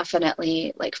that is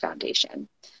definitely like foundation.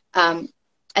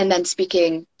 And then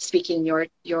speaking your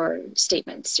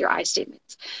statements, your I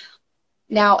statements.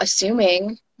 Now,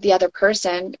 assuming the other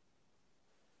person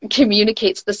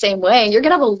communicates the same way, you're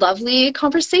going to have a lovely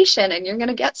conversation and you're going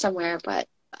to get somewhere. But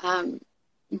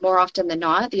more often than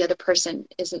not, the other person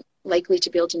isn't likely to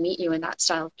be able to meet you in that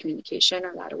style of communication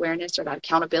or that awareness or that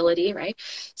accountability, right?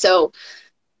 So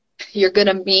you're going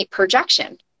to meet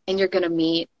projection and you're going to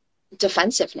meet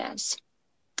defensiveness.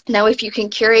 Now, if you can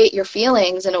curate your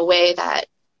feelings in a way that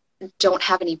don't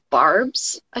have any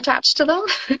barbs attached to them.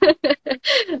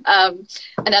 And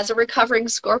as a recovering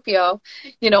Scorpio,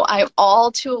 you know, I'm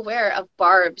all too aware of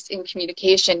barbs in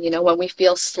communication. You know, when we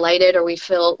feel slighted or we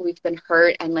feel we've been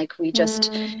hurt and like we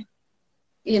just,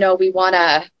 you know, we want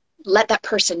to let that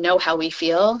person know how we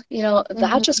feel, you know,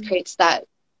 that just creates that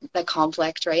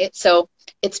conflict, right? So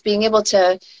it's being able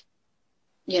to,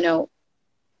 you know,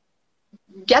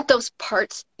 get those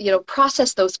parts,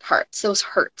 process those parts, those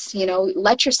hurts,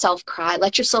 let yourself cry,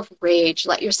 let yourself rage,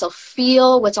 let yourself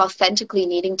feel what's authentically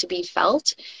needing to be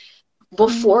felt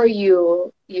before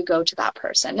you go to that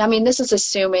person. I mean, this is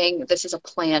assuming this is a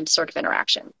planned sort of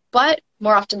interaction, but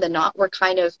more often than not, we're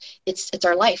kind of, it's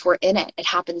our life. We're in it. It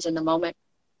happens in the moment.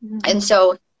 And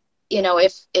so,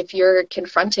 if you're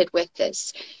confronted with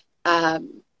this,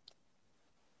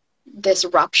 this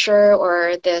rupture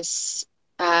or this,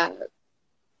 I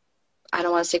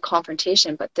don't want to say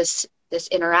confrontation, but this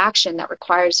interaction that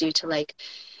requires you to like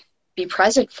be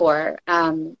present for,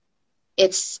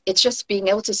 it's just being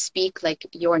able to speak like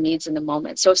your needs in the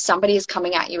moment. So if somebody is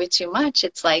coming at you with too much,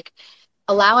 it's like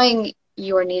allowing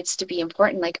your needs to be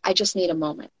important. Like, I just need a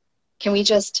moment. Can we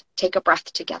just take a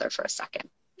breath together for a second?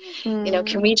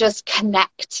 Can we just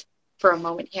connect for a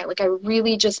moment here? Like, I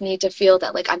really just need to feel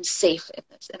that like I'm safe in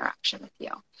this interaction with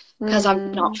you because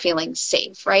I'm not feeling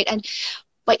safe, right?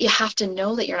 But you have to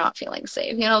know that you're not feeling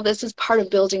safe. This is part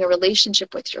of building a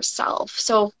relationship with yourself.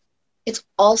 So it's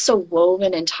also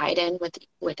woven and tied in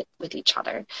with each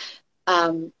other.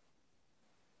 And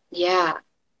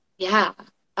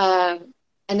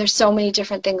there's so many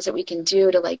different things that we can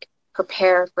do to like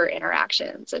prepare for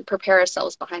interactions and prepare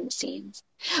ourselves behind the scenes.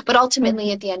 But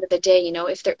ultimately, at the end of the day,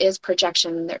 if there is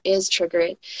projection, there is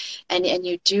triggering, and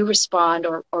you do respond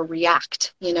or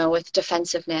react, with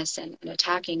defensiveness and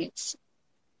attacking, it's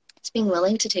being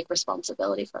willing to take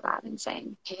responsibility for that and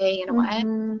saying, hey, you know what?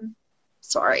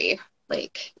 Sorry.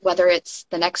 Like, whether it's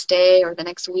the next day or the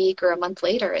next week or a month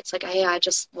later, it's like, hey, I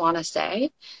just want to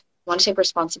take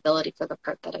responsibility for the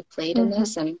part that I played in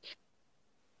this. And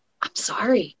I'm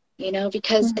sorry,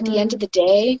 because at the end of the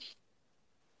day,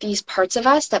 these parts of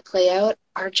us that play out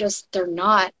are just, they're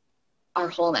not our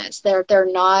wholeness. They're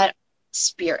not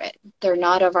spirit. They're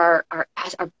not of our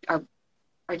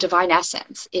divine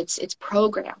essence. It's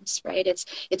programs, right? It's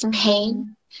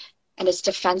pain. And it's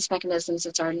defense mechanisms.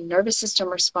 It's our nervous system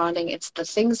responding. It's the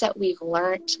things that we've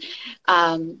learned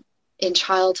in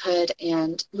childhood.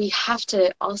 And we have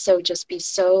to also just be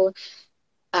so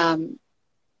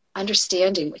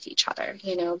understanding with each other,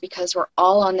 because we're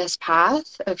all on this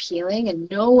path of healing and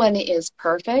no one is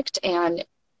perfect. And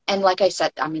like I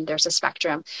said, I mean, there's a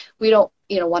spectrum. We don't,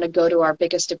 want to go to our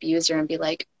biggest abuser and be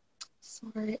like,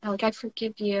 sorry, like, I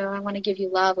forgive you. I want to give you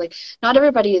love. Like, not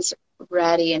everybody is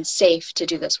ready and safe to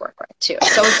do this work with too.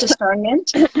 So is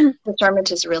discernment.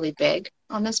 Discernment is really big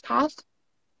on this path.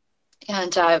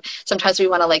 And sometimes we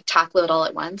want to like tackle it all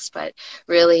at once, but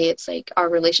really it's like our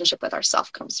relationship with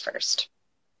ourself comes first.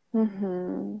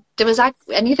 Was that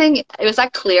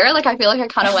clear? Like, I feel like I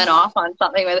kind of went off on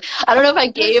something with, I don't know if I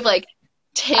gave like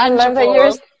tangible I love that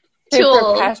you're super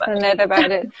tools, passionate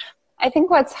about it. I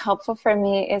think what's helpful for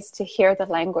me is to hear the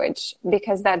language,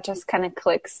 because that just kind of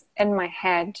clicks in my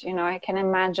head. I can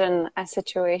imagine a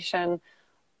situation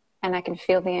and I can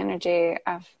feel the energy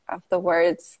of the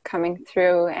words coming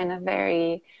through in a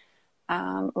very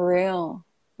real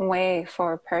way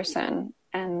for a person.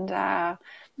 And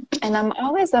I'm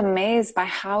always amazed by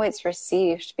how it's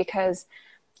received, because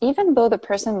even though the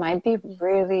person might be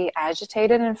really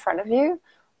agitated in front of you,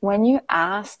 when you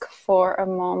ask for a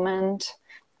moment,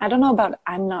 I don't know about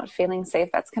I'm not feeling safe.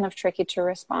 That's kind of tricky to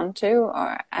respond to,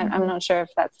 or I'm not sure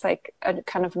if that's like a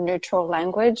kind of neutral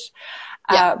language.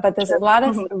 But there's a lot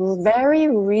of very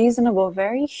reasonable,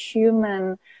 very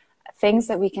human things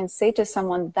that we can say to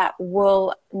someone that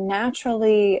will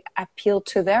naturally appeal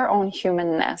to their own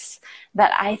humanness,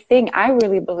 that I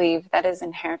really believe that is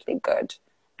inherently good,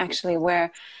 actually,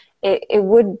 where it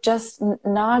would just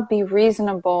not be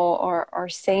reasonable or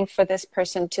sane for this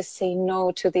person to say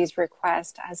no to these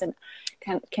requests, as in,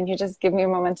 can you just give me a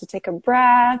moment to take a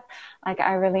breath? Like,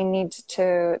 I really need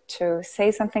to say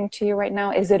something to you right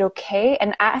now. Is it okay?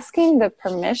 And asking the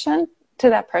permission to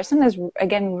that person is,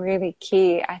 again, really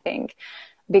key, I think,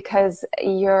 because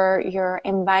you're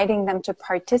inviting them to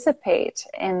participate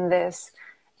in this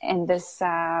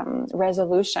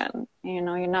resolution.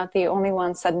 You're not the only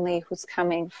one suddenly who's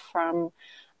coming from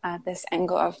this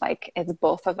angle of like, it's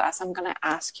both of us. I'm going to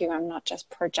ask you. I'm not just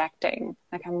projecting.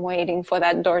 Like, I'm waiting for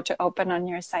that door to open on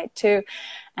your side too.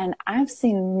 And I've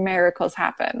seen miracles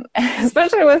happen,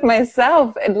 especially with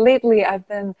myself. And lately I've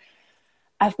been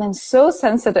so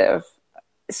sensitive,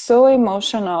 so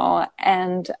emotional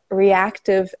and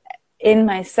reactive in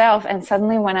myself. And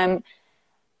suddenly when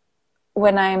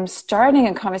I'm starting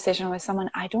a conversation with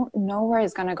someone, I don't know where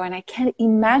it's going to go, and I can't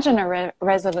imagine a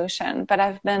resolution. But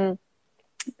I've been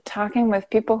talking with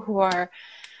people who are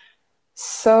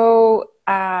so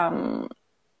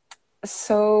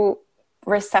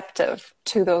receptive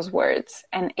to those words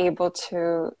and able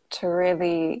to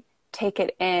really take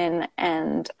it in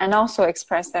and also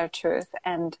express their truth.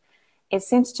 And it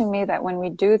seems to me that when we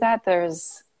do that,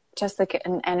 there's just like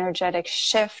an energetic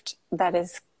shift that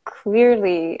is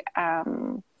clearly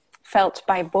felt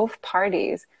by both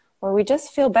parties, where we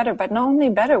just feel better. But not only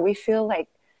better, we feel like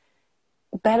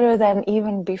better than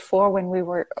even before when we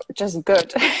were just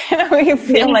good. We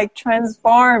feel like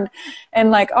transformed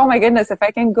and like, oh my goodness, if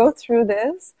I can go through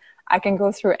this, I can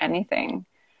go through anything.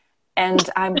 And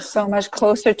I'm so much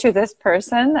closer to this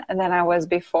person than I was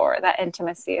before. That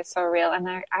intimacy is so real. And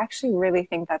I actually really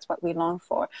think that's what we long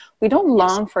for. We don't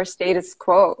long for status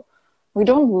quo. We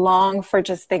don't long for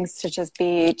just things to just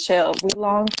be chill. We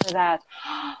long for that,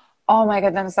 oh my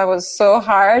goodness, that was so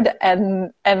hard.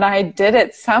 And I did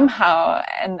it somehow.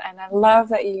 And I love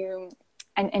that you,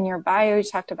 and in your bio, you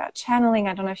talked about channeling.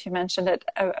 I don't know if you mentioned it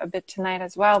a bit tonight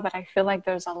as well, but I feel like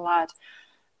there's a lot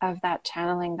of that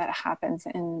channeling that happens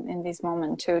in these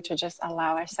moments too, to just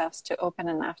allow ourselves to open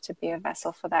enough to be a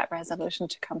vessel for that resolution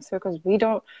to come through. Because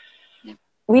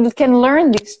we can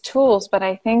learn these tools, but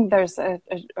I think there's a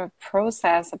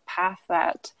process, a path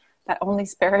that only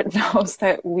Spirit knows,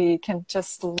 that we can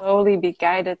just slowly be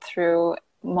guided through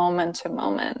moment to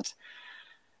moment.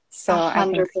 So 100%.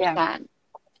 I think,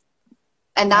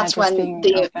 and that's when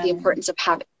the importance of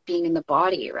being in the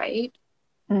body, right?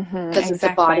 Because it's the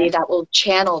body that will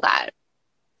channel that.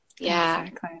 Yeah.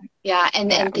 Exactly. Yeah.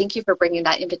 And thank you for bringing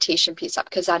that invitation piece up,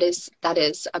 because that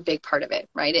is a big part of it,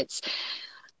 right?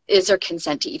 Is there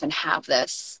consent to even have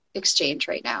this exchange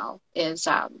right now is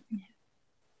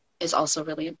also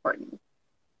really important.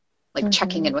 Like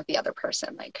checking in with the other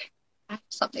person, like, I have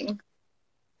something.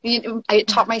 I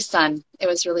taught my son, it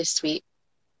was really sweet.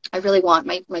 I really want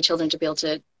my children to be able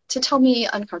to tell me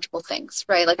uncomfortable things,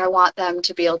 right? Like I want them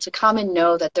to be able to come and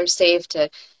know that they're safe to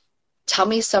tell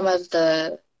me some of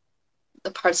the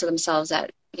parts of themselves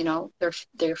that, you know,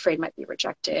 they're afraid might be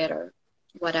rejected or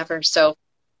whatever. So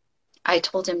I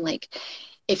told him, like,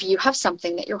 if you have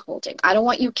something that you're holding, I don't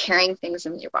want you carrying things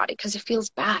in your body, because it feels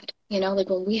bad. You know, like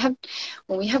when we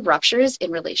have ruptures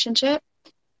in relationship,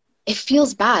 it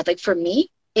feels bad. Like for me,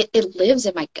 it lives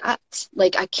in my guts.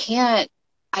 Like I can't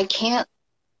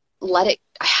let it,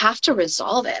 I have to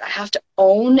resolve it. I have to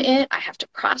own it. I have to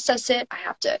process it.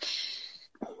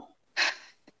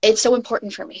 It's so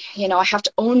important for me. You know, I have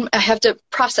to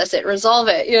process it, resolve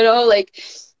it, you know, like,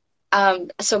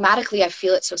 somatically I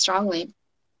feel it so strongly.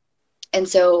 And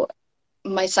so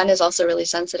my son is also really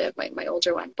sensitive, my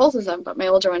older one, both of them, but my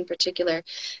older one in particular.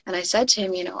 And I said to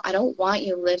him, you know, I don't want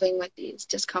you living with these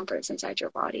discomforts inside your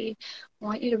body. I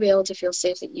want you to be able to feel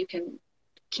safe that you can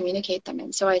communicate them.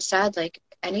 And so I said, like,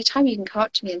 anytime you can come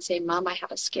up to me and say, Mom, I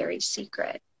have a scary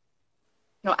secret.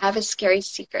 You know, I have a scary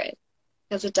secret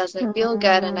because it doesn't feel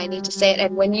good and I need to say it.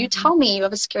 And when you tell me you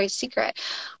have a scary secret,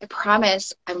 I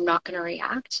promise I'm not going to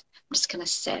react. I'm just going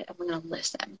to sit. I'm going to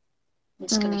listen. I'm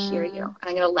just going to hear you. And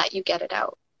I'm going to let you get it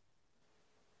out.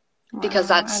 Wow, because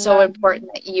that's so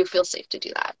important that you feel safe to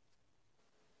do that.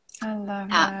 I love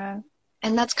that.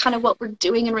 And that's kind of what we're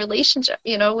doing in relationship.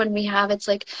 You know, when we have, it's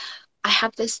like, I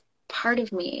have this part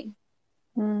of me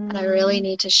and I really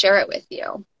need to share it with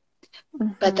you.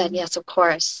 But then, yes, of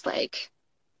course, like,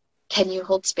 can you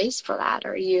hold space for that?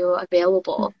 Are you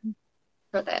available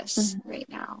for this right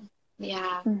now?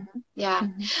 Yeah. Yeah.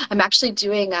 I'm actually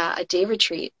doing a day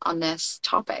retreat on this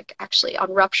topic, actually,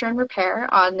 on rupture and repair,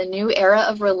 on the new era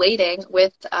of relating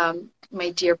with my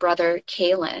dear brother,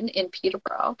 Kaylin, in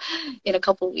Peterborough in a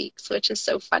couple weeks, which is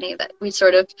so funny that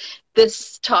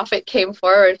this topic came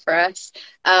forward for us.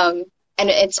 And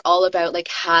it's all about like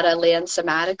how to land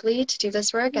somatically to do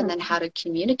this work and then how to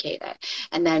communicate it.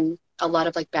 And then a lot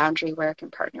of like boundary work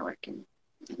and partner work and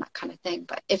that kind of thing.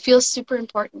 But it feels super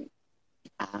important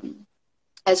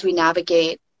as we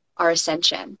navigate our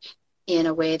ascension in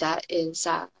a way that is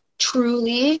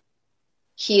truly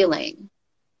healing,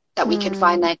 that we can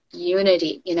find that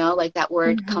unity, you know, like that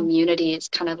word community is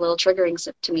kind of a little triggering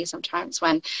to me sometimes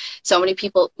when so many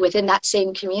people within that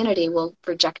same community will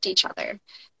reject each other.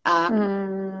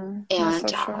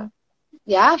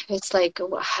 Yeah, it's like,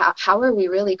 how are we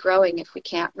really growing if we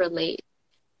can't relate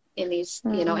in these,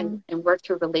 you know, and work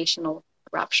through relational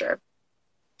rupture?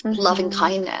 Loving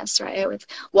kindness, right? With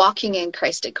walking in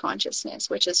Christed consciousness,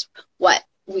 which is what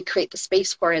we create the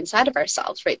space for inside of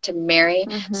ourselves, right? To marry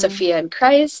Sophia and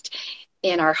Christ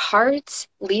in our hearts,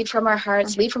 lead from our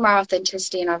hearts, lead from our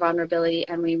authenticity and our vulnerability.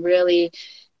 And we really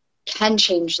can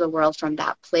change the world from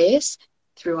that place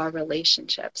through our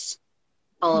relationships,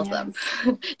 all of them,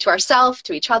 to ourselves,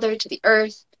 to each other, to the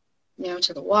earth, you know,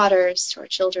 to the waters, to our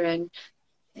children.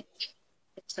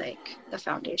 It's like the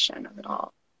foundation of it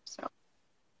all. So.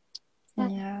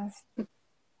 Yes.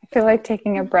 I feel like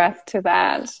taking a breath to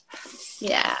that.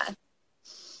 Yeah.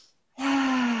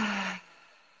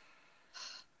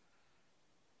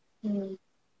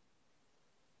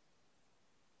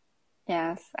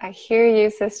 Yes, I hear you,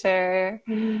 sister.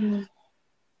 Mm.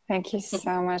 Thank you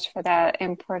so much for that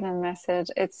important message.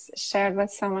 It's shared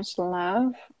with so much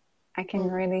love. I can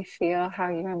really feel how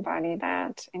you embody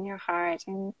that in your heart,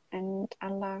 and I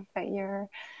love that you're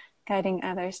guiding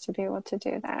others to be able to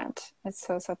do that. It's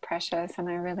so, so precious, and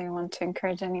I really want to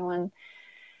encourage anyone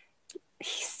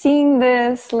seeing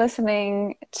this,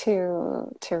 listening, to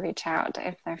reach out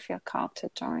if they feel called to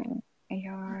join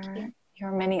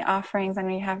your many offerings. And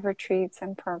we have retreats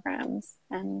and programs,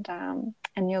 and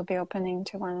you'll be opening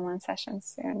to one-on-one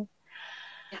sessions soon.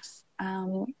 Yes.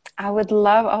 I would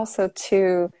love also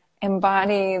to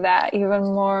embody that even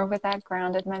more with that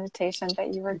grounded meditation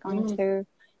that you were going to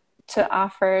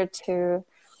offer to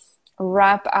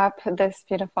wrap up this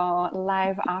beautiful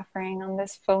live offering on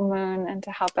this full moon, and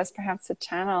to help us perhaps to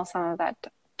channel some of that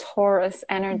Taurus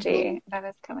energy that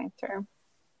is coming through.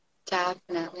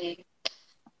 Definitely.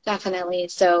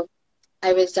 So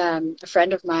I was, a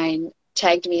friend of mine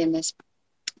tagged me in this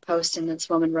post, and this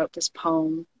woman wrote this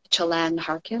poem, Chelan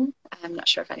Harkin. I'm not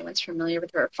sure if anyone's familiar with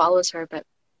her or follows her, but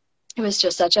it was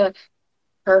just such a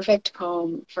perfect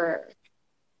poem for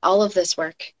all of this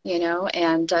work,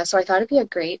 and so I thought it'd be a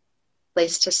great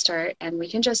place to start, and we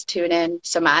can just tune in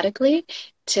somatically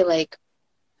to like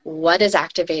what is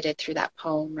activated through that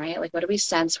poem, right? Like, what do we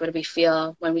sense, what do we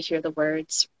feel when we hear the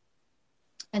words?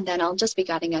 And then I'll just be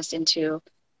guiding us into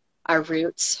our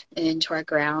roots and into our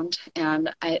ground.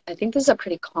 And I think this is a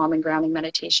pretty calm and grounding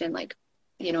meditation, like,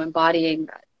 embodying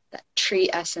that tree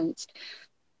essence.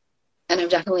 And I've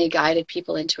definitely guided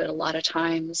people into it a lot of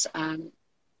times.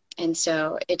 And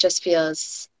so it just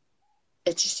feels,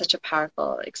 it's just such a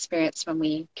powerful experience when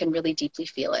we can really deeply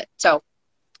feel it. So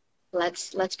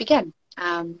let's begin.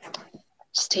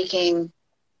 Just taking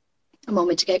a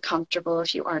moment to get comfortable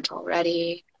if you aren't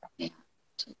already,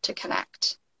 to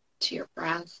connect to your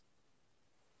breath.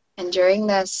 And during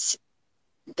this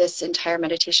entire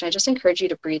meditation, I just encourage you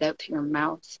to breathe out through your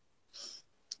mouth.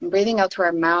 And breathing out through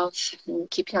our mouth and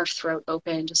keeping our throat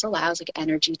open just allows like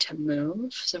energy to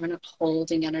move. So we're not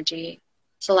holding energy,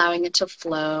 just allowing it to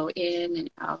flow in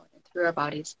and out and through our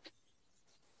bodies.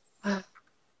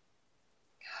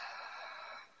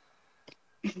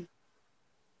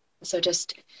 So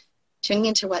just tuning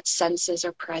into what senses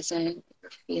are present,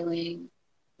 you're feeling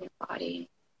in your body.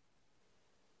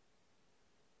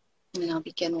 And then I'll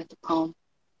begin with the poem.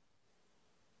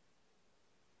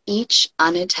 Each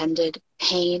unattended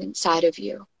pain inside of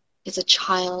you is a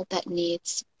child that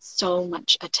needs so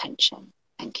much attention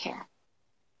and care.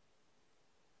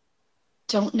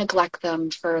 Don't neglect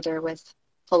them further with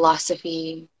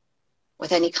philosophy,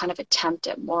 with any kind of attempt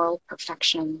at moral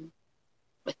perfection,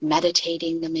 with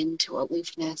meditating them into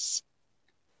aloofness.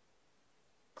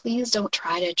 Please don't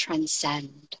try to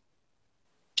transcend.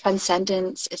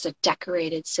 Transcendence is a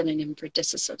decorated synonym for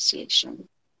disassociation.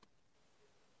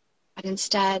 But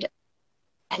instead,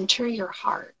 enter your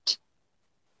heart.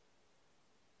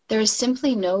 There is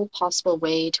simply no possible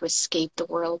way to escape the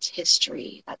world's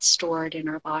history that's stored in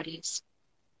our bodies.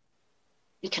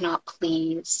 We cannot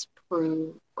please,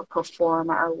 prove, or perform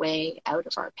our way out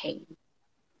of our pain.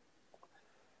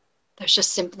 There's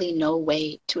just simply no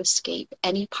way to escape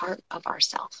any part of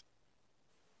ourself.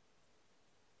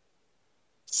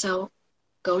 So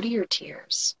go to your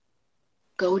tears.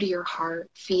 Go to your heart.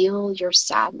 Feel your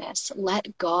sadness.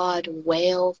 Let God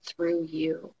wail through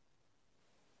you.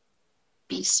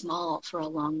 Be small for a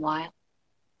long while.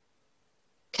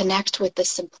 Connect with the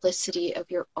simplicity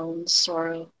of your own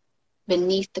sorrow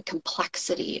beneath the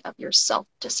complexity of your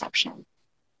self-deception,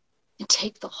 and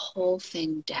take the whole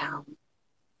thing down.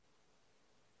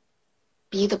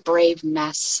 Be the brave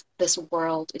mess this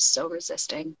world is so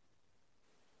resisting,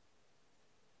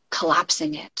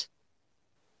 collapsing it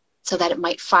so that it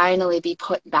might finally be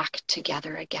put back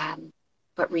together again,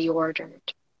 but reordered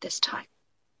this time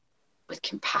with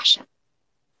compassion,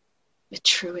 with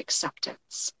true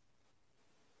acceptance,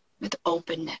 with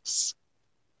openness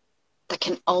that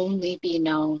can only be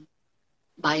known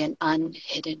by an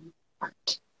unhidden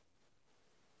heart.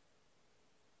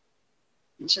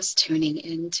 And just tuning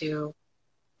into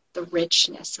the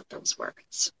richness of those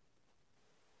words,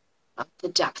 of the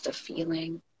depth of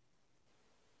feeling.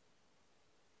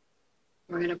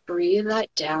 We're going to breathe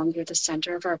that down through the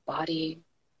center of our body.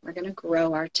 We're going to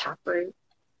grow our taproot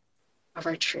of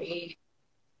our tree,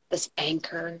 this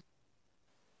anchor,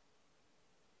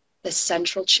 this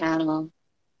central channel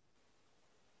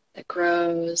that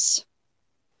grows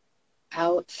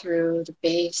out through the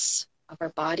base of our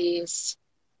bodies,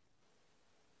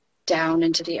 down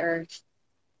into the earth,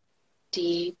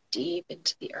 deep, deep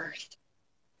into the earth.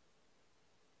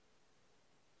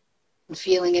 And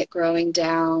feeling it growing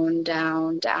down,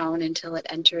 down, down until it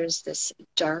enters this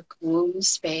dark womb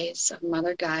space of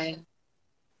Mother Gaia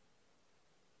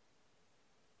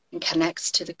and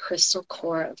connects to the crystal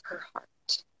core of her heart.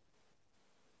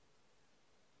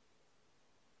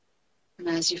 And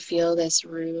as you feel this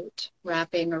root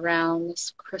wrapping around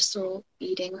this crystal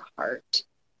beating heart,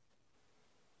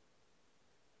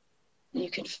 you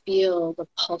can feel the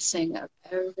pulsing of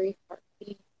every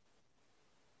heartbeat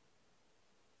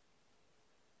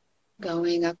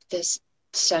going up this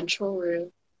central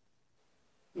root,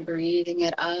 breathing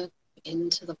it up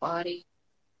into the body.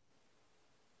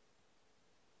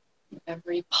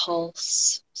 Every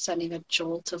pulse sending a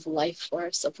jolt of life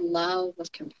force, of love,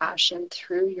 of compassion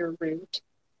through your root,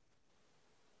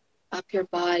 up your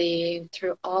body,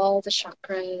 through all the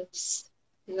chakras,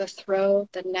 through the throat,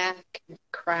 the neck, the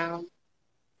crown.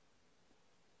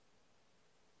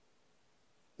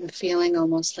 And feeling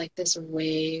almost like this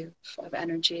wave of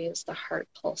energy as the heart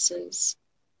pulses.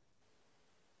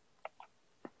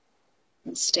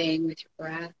 And staying with your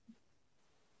breath,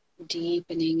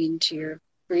 deepening into your,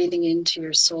 breathing into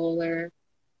your solar,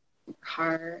 your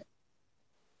heart,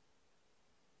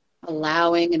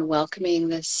 allowing and welcoming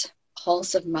this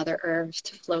pulse of Mother Earth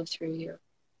to flow through you.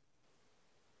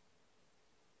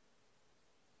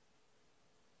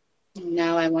 And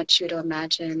now I want you to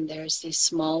imagine there's these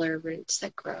smaller roots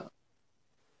that grow.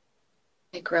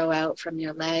 They grow out from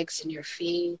your legs and your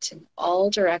feet in all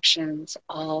directions,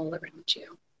 all around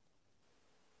you.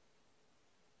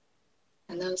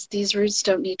 And these roots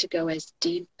don't need to go as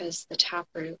deep as the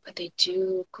taproot, but they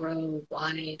do grow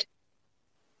wide.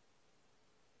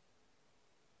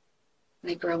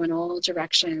 They grow in all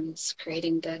directions,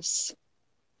 creating this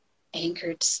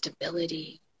anchored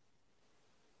stability.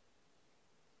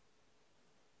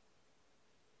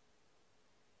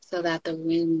 So that the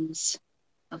winds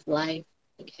of life,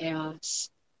 the chaos,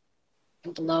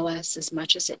 can blow us as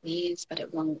much as it needs, but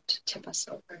it won't tip us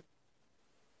over.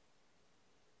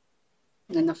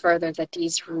 And then the further that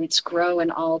these roots grow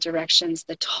in all directions,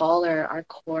 the taller our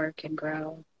core can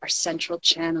grow. Our central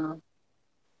channel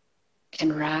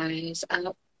can rise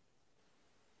up,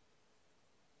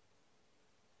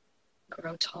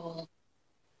 grow tall.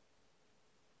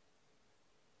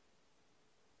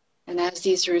 And as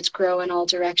these roots grow in all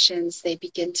directions, they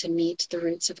begin to meet the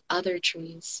roots of other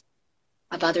trees,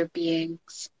 of other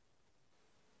beings.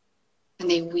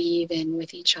 And they weave in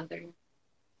with each other,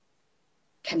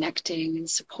 connecting and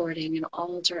supporting in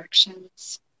all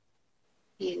directions.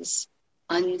 These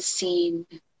unseen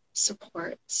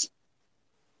supports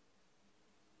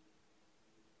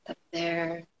that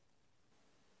they're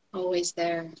always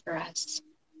there for us.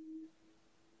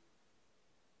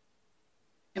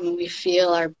 And when we feel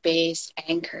our base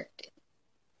anchored,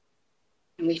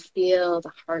 and we feel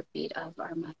the heartbeat of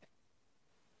our mother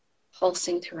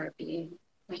pulsing through our being,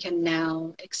 we can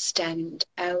now extend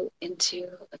out into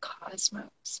the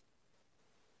cosmos.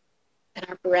 And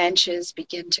our branches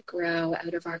begin to grow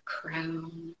out of our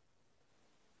crown,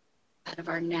 out of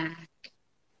our neck,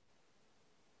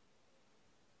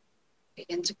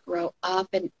 begin to grow up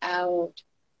and out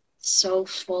so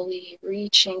fully,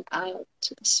 reaching out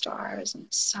to the stars and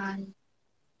the sun.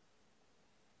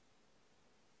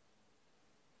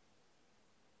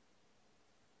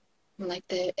 And like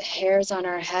the hairs on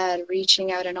our head,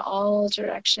 reaching out in all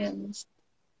directions,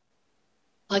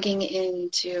 plugging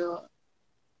into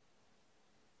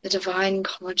the divine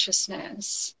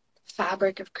consciousness,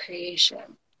 fabric of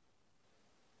creation.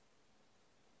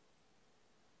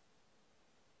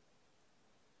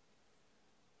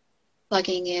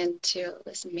 Plugging into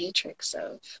this matrix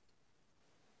of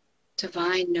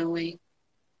divine knowing.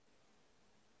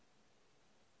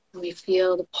 And we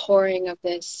feel the pouring of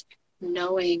this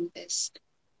knowing, this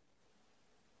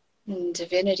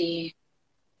divinity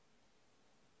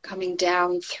coming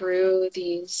down through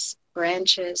these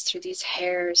branches, through these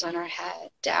hairs on our head,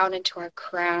 down into our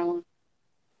crown,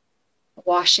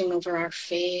 washing over our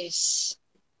face,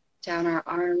 down our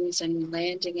arms, and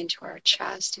landing into our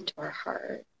chest, into our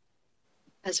heart.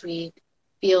 As we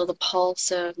feel the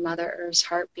pulse of Mother Earth's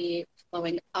heartbeat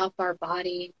flowing up our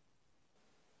body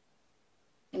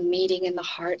and meeting in the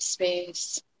heart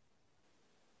space,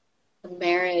 the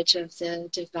marriage of the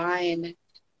divine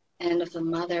and of the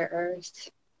Mother Earth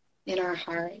in our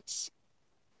hearts,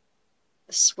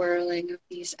 the swirling of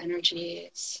these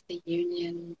energies, the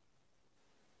union,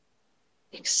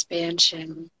 the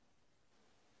expansion,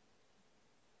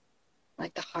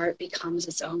 like the heart becomes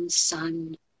its own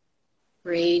sun,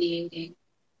 radiating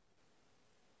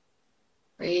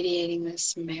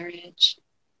this marriage,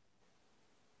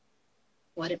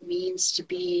 what it means to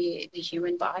be the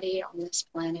human body on this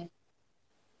planet,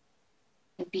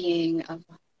 a being of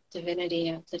divinity,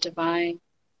 of the divine.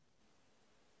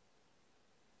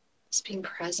 Just being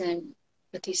present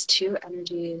with these two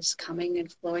energies coming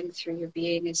and flowing through your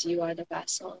being as you are the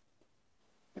vessel,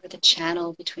 or the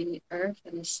channel between the earth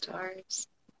and the stars.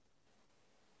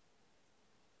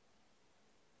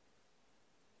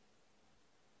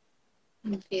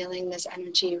 And feeling this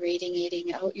energy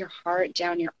radiating out your heart,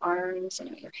 down your arms and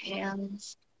out your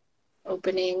hands,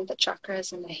 opening the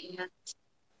chakras in the hands,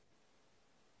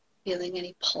 feeling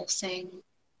any pulsing.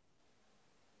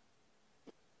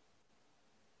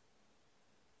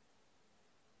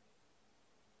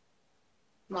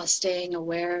 While staying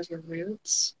aware of your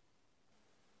roots,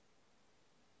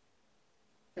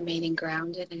 remaining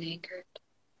grounded and anchored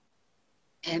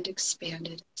and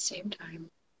expanded at the same time.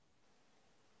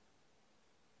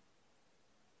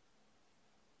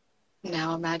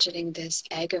 Now imagining this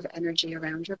egg of energy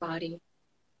around your body,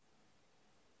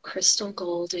 crystal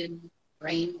golden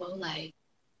rainbow light.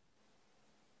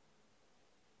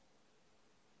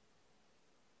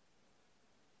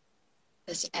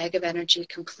 This egg of energy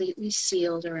completely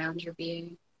sealed around your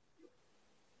being.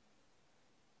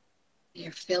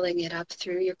 You're filling it up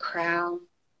through your crown,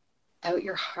 out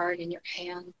your heart and your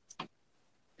hands. You're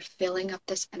filling up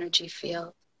this energy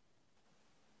field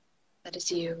that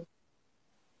is you.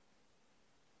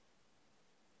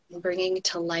 And bringing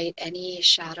to light any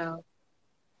shadow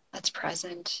that's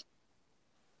present,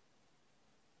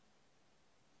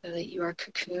 so that you are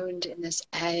cocooned in this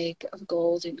egg of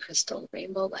gold and crystal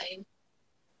rainbow light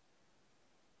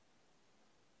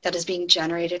that is being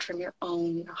generated from your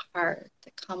own heart,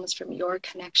 that comes from your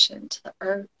connection to the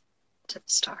earth, to the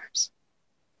stars.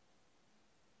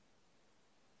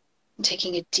 And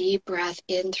taking a deep breath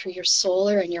in through your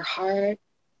solar and your heart,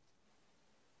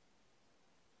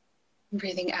 and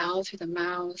breathing out through the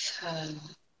mouth,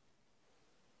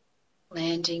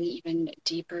 landing even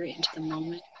deeper into the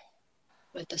moment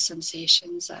with the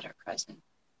sensations that are present.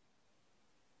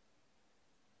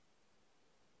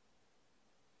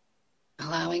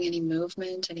 Allowing any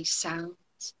movement, any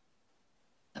sounds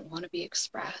that want to be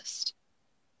expressed.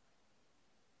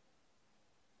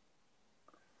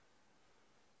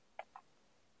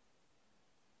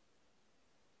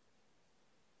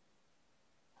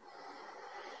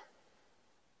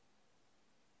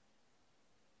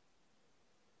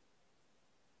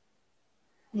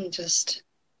 And just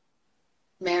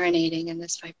marinating in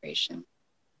this vibration.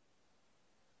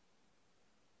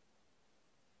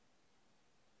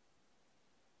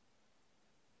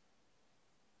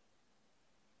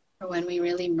 For when we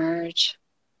really merge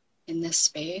in this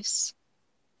space,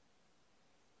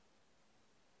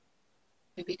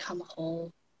 we become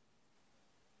whole.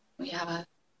 We have a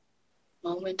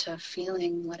moment of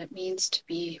feeling what it means to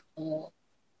be whole,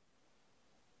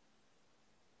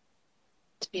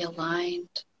 to be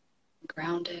aligned,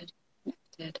 grounded,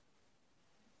 connected,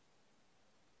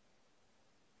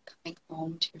 coming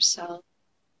home to yourself.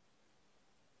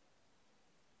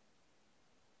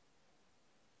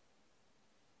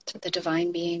 To the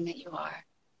divine being that you are,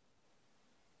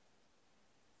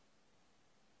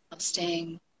 while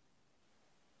staying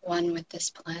one with this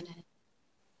planet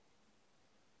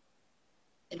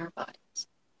in our bodies.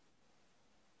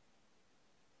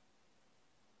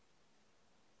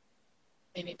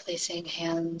 Maybe placing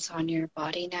hands on your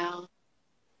body now, your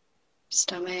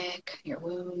stomach, your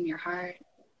womb, your heart.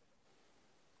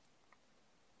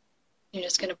 You're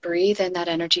just going to breathe in that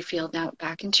energy field now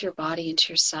back into your body,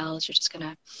 into your cells. You're just going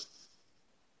to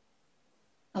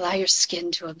allow your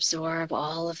skin to absorb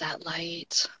all of that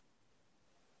light,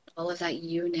 all of that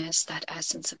you-ness, that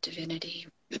essence of divinity,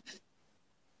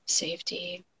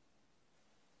 safety,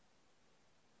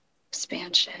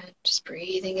 expansion. Just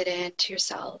breathing it into your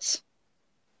cells,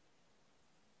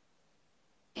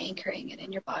 anchoring it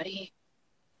in your body.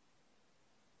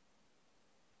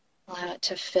 Allow it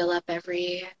to fill up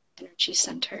every energy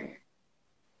center.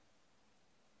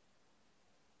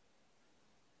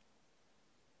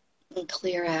 And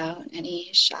clear out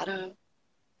any shadow,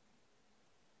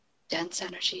 dense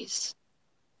energies.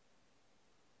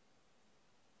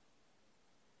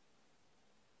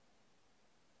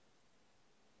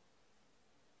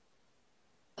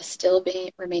 While still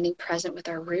remaining present with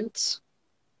our roots.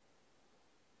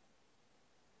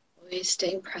 Always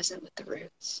staying present with the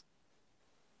roots.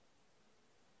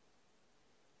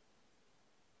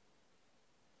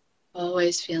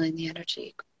 Always feeling the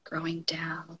energy growing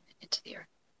down into the earth.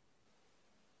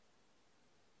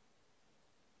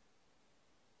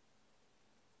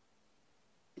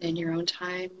 And in your own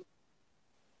time,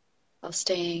 while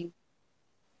staying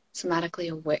somatically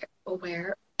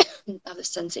aware of the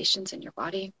sensations in your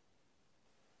body,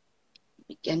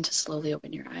 begin to slowly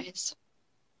open your eyes.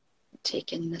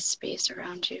 Take in the space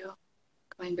around you,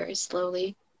 going very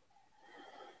slowly,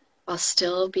 while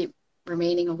still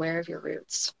remaining aware of your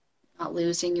roots, not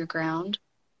losing your ground.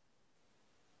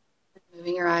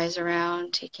 Moving your eyes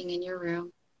around, taking in your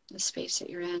room, the space that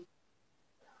you're in.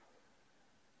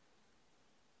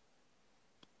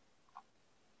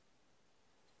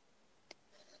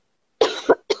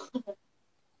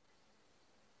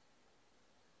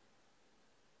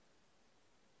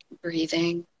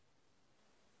 Breathing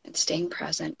and staying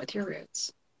present with your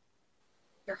roots,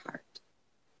 your heart.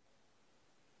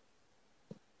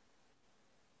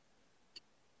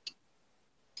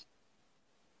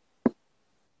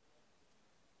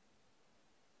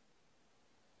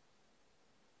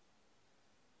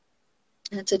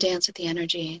 And it's a dance with the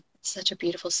energy. It's such a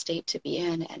beautiful state to be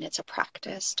in, and it's a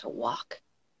practice to walk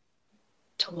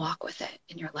with it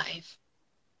in your life.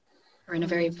 We're in a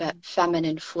very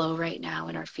feminine flow right now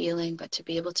in our feeling, but to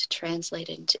be able to translate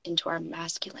it into our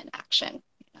masculine action,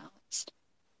 it's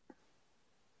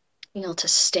to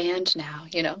stand now,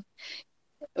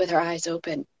 with our eyes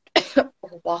open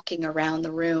or walking around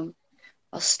the room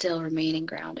while still remaining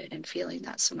grounded and feeling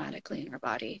that somatically in our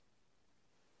body.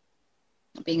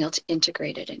 Being able to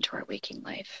integrate it into our waking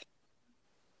life.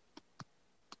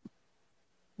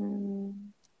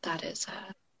 That is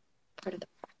a part of the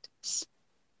practice.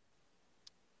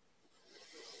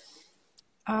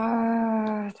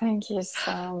 Thank you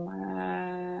so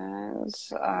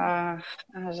much. I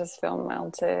just feel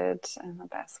melted in the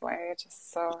best way,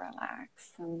 just so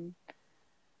relaxed and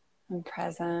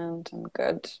present and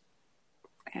good.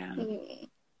 Yeah,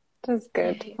 just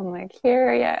good. I'm like,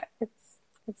 here, yeah,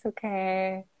 it's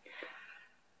okay.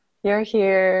 You're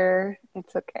here.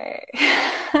 It's okay.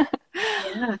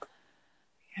 Yeah.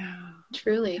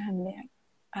 Truly. And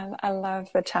yeah, I love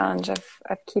the challenge of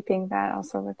keeping that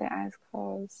also with the eyes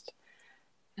closed.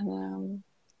 And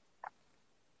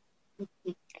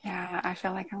yeah, I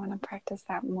feel like I want to practice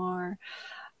that more.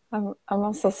 I'm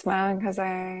also smiling because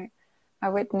I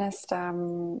witnessed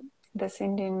this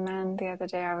Indian man the other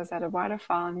day. I was at a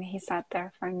waterfall and he sat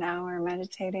there for an hour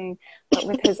meditating, but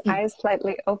with his eyes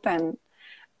slightly open,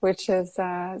 which is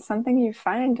something you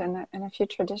find in a few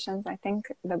traditions. I think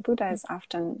the Buddha is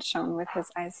often shown with his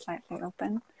eyes slightly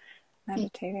open,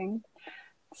 meditating.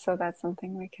 So that's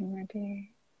something we can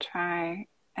maybe try.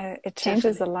 It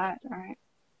changes a lot, right?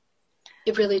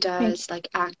 It really does. Like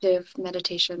active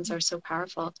meditations are so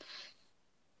powerful.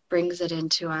 Brings it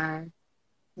into our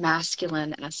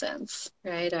masculine essence,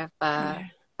 right?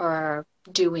 Or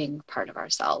doing part of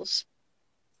ourselves.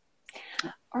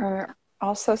 Or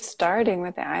also starting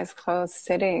with the eyes closed,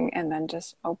 sitting, and then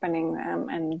just opening them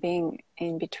and being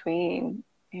in between,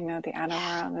 the outer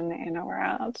world and the inner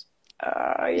world.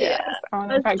 Oh, yes. Yeah. I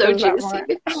want to practice that more.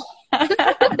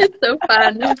 It's so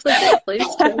fun. It's a great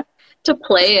place to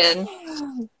play in.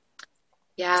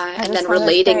 Yeah. And then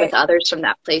relating with others from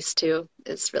that place too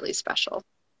is really special.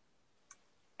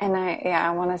 And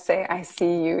I want to say, I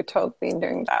see you totally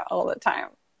doing that all the time.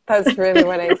 That's really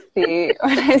what I see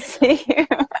when I see you.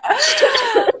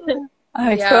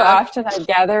 So often at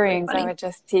gatherings, I would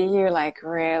just see you like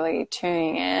really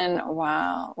tuning in,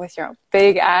 wow, with your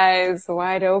big eyes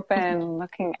wide open,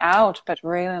 looking out, but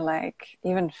really like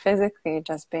even physically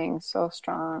just being so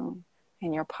strong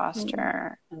in your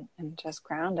posture and just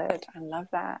grounded. I love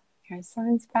that. You're so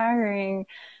inspiring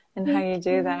in how you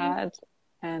do that.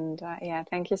 And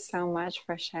thank you so much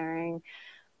for sharing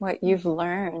what you've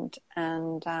learned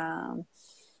and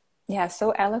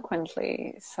so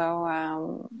eloquently.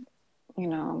 So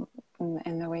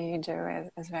in the way you do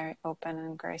is very open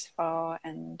and graceful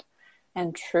and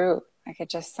true. Like it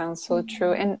just sounds so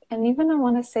true. And even I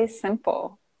want to say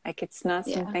simple. Like it's not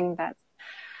something that's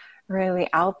really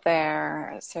out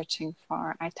there searching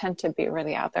for. I tend to be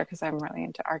really out there because I'm really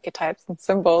into archetypes and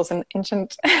symbols and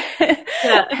ancient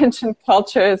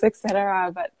cultures,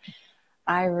 etc. But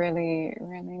I really,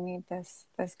 really need this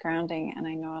grounding, and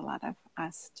I know a lot of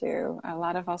us do. A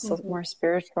lot of also more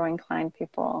spiritual inclined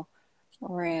people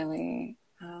really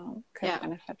could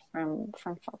benefit from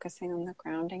focusing on the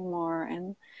grounding more,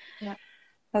 and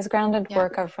this grounded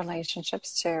work of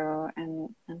relationships too,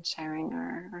 and sharing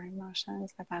our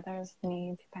emotions with others,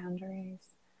 needs, boundaries.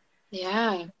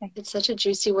 Yeah, it's such a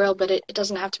juicy world, but it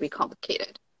doesn't have to be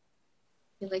complicated.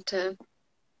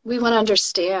 We want to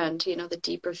understand, the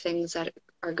deeper things that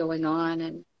are going on,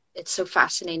 and it's so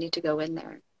fascinating to go in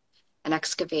there and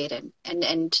excavate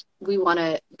and we want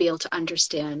to be able to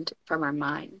understand from our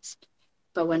minds.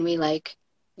 But when we like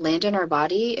land in our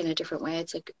body in a different way,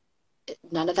 it's like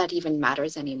none of that even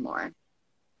matters anymore,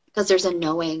 because there's a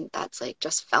knowing that's like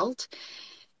just felt.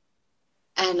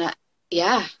 And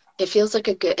yeah, it feels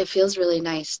really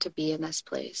nice to be in this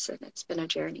place. And it's been a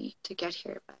journey to get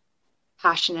here, but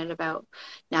passionate about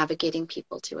navigating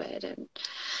people to it and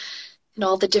in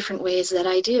all the different ways that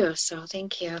I do. So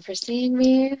thank you for seeing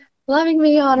me, loving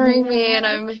me, honoring me, and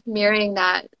I'm mirroring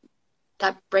that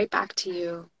right back to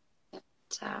you.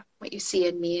 What you see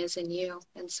in me is in you.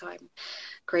 And so I'm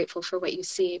grateful for what you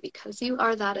see, because you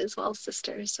are that as well,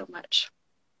 sister. So much.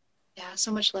 Yeah,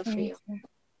 so much love for you.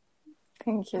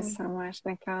 Thank you so much,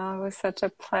 Nicole. It was such a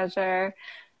pleasure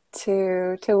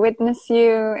to witness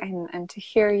you and to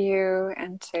hear you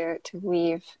and to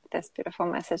weave this beautiful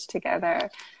message together.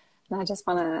 And I just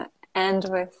want to end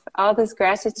with all this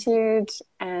gratitude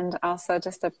and also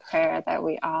just a prayer that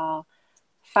we all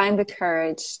find the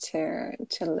courage to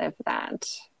live that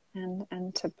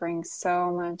and to bring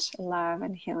so much love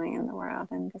and healing in the world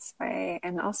in this way,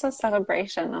 and also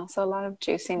celebration, also a lot of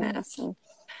juiciness and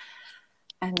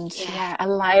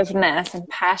aliveness and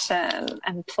passion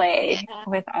and play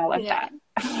with all of that.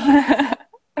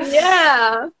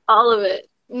 Yeah, all of it.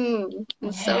 And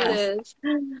so it is.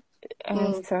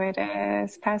 And so it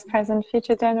is. Past, present,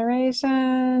 future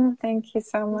generation. Thank you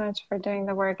so much for doing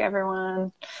the work,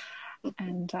 everyone.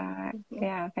 And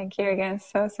thank you again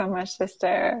so much,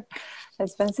 sister.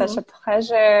 It's been such a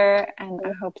pleasure, and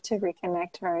I hope to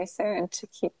reconnect very soon to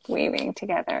keep weaving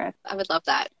together. I would love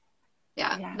that.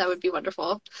 Yeah, that would be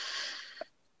wonderful.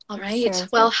 All right.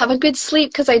 Sounds well, good. Have a good sleep,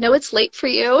 because I know it's late for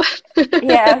you.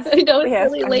 Yes. I know it's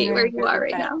really late where you are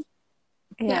right now.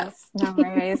 Yes, no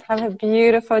worries. Have a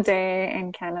beautiful day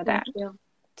in Canada. Thank you.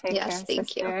 Take care, thank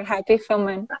sister. you. Happy full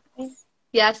moon. Bye.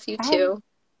 Yes, you too.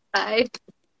 Bye.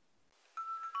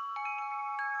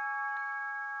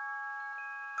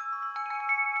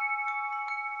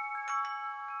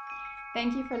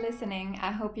 Thank you for listening.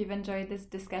 I hope you've enjoyed this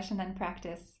discussion and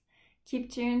practice. Keep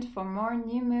tuned for more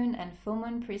new moon and full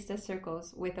moon priestess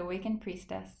circles with Awakened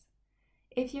Priestess.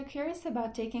 If you're curious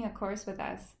about taking a course with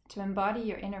us to embody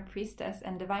your inner priestess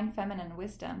and divine feminine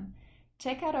wisdom,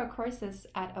 check out our courses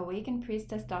at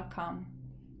awakenedpriestess.com.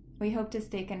 We hope to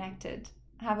stay connected.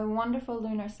 Have a wonderful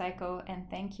lunar cycle, and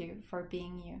thank you for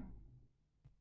being you.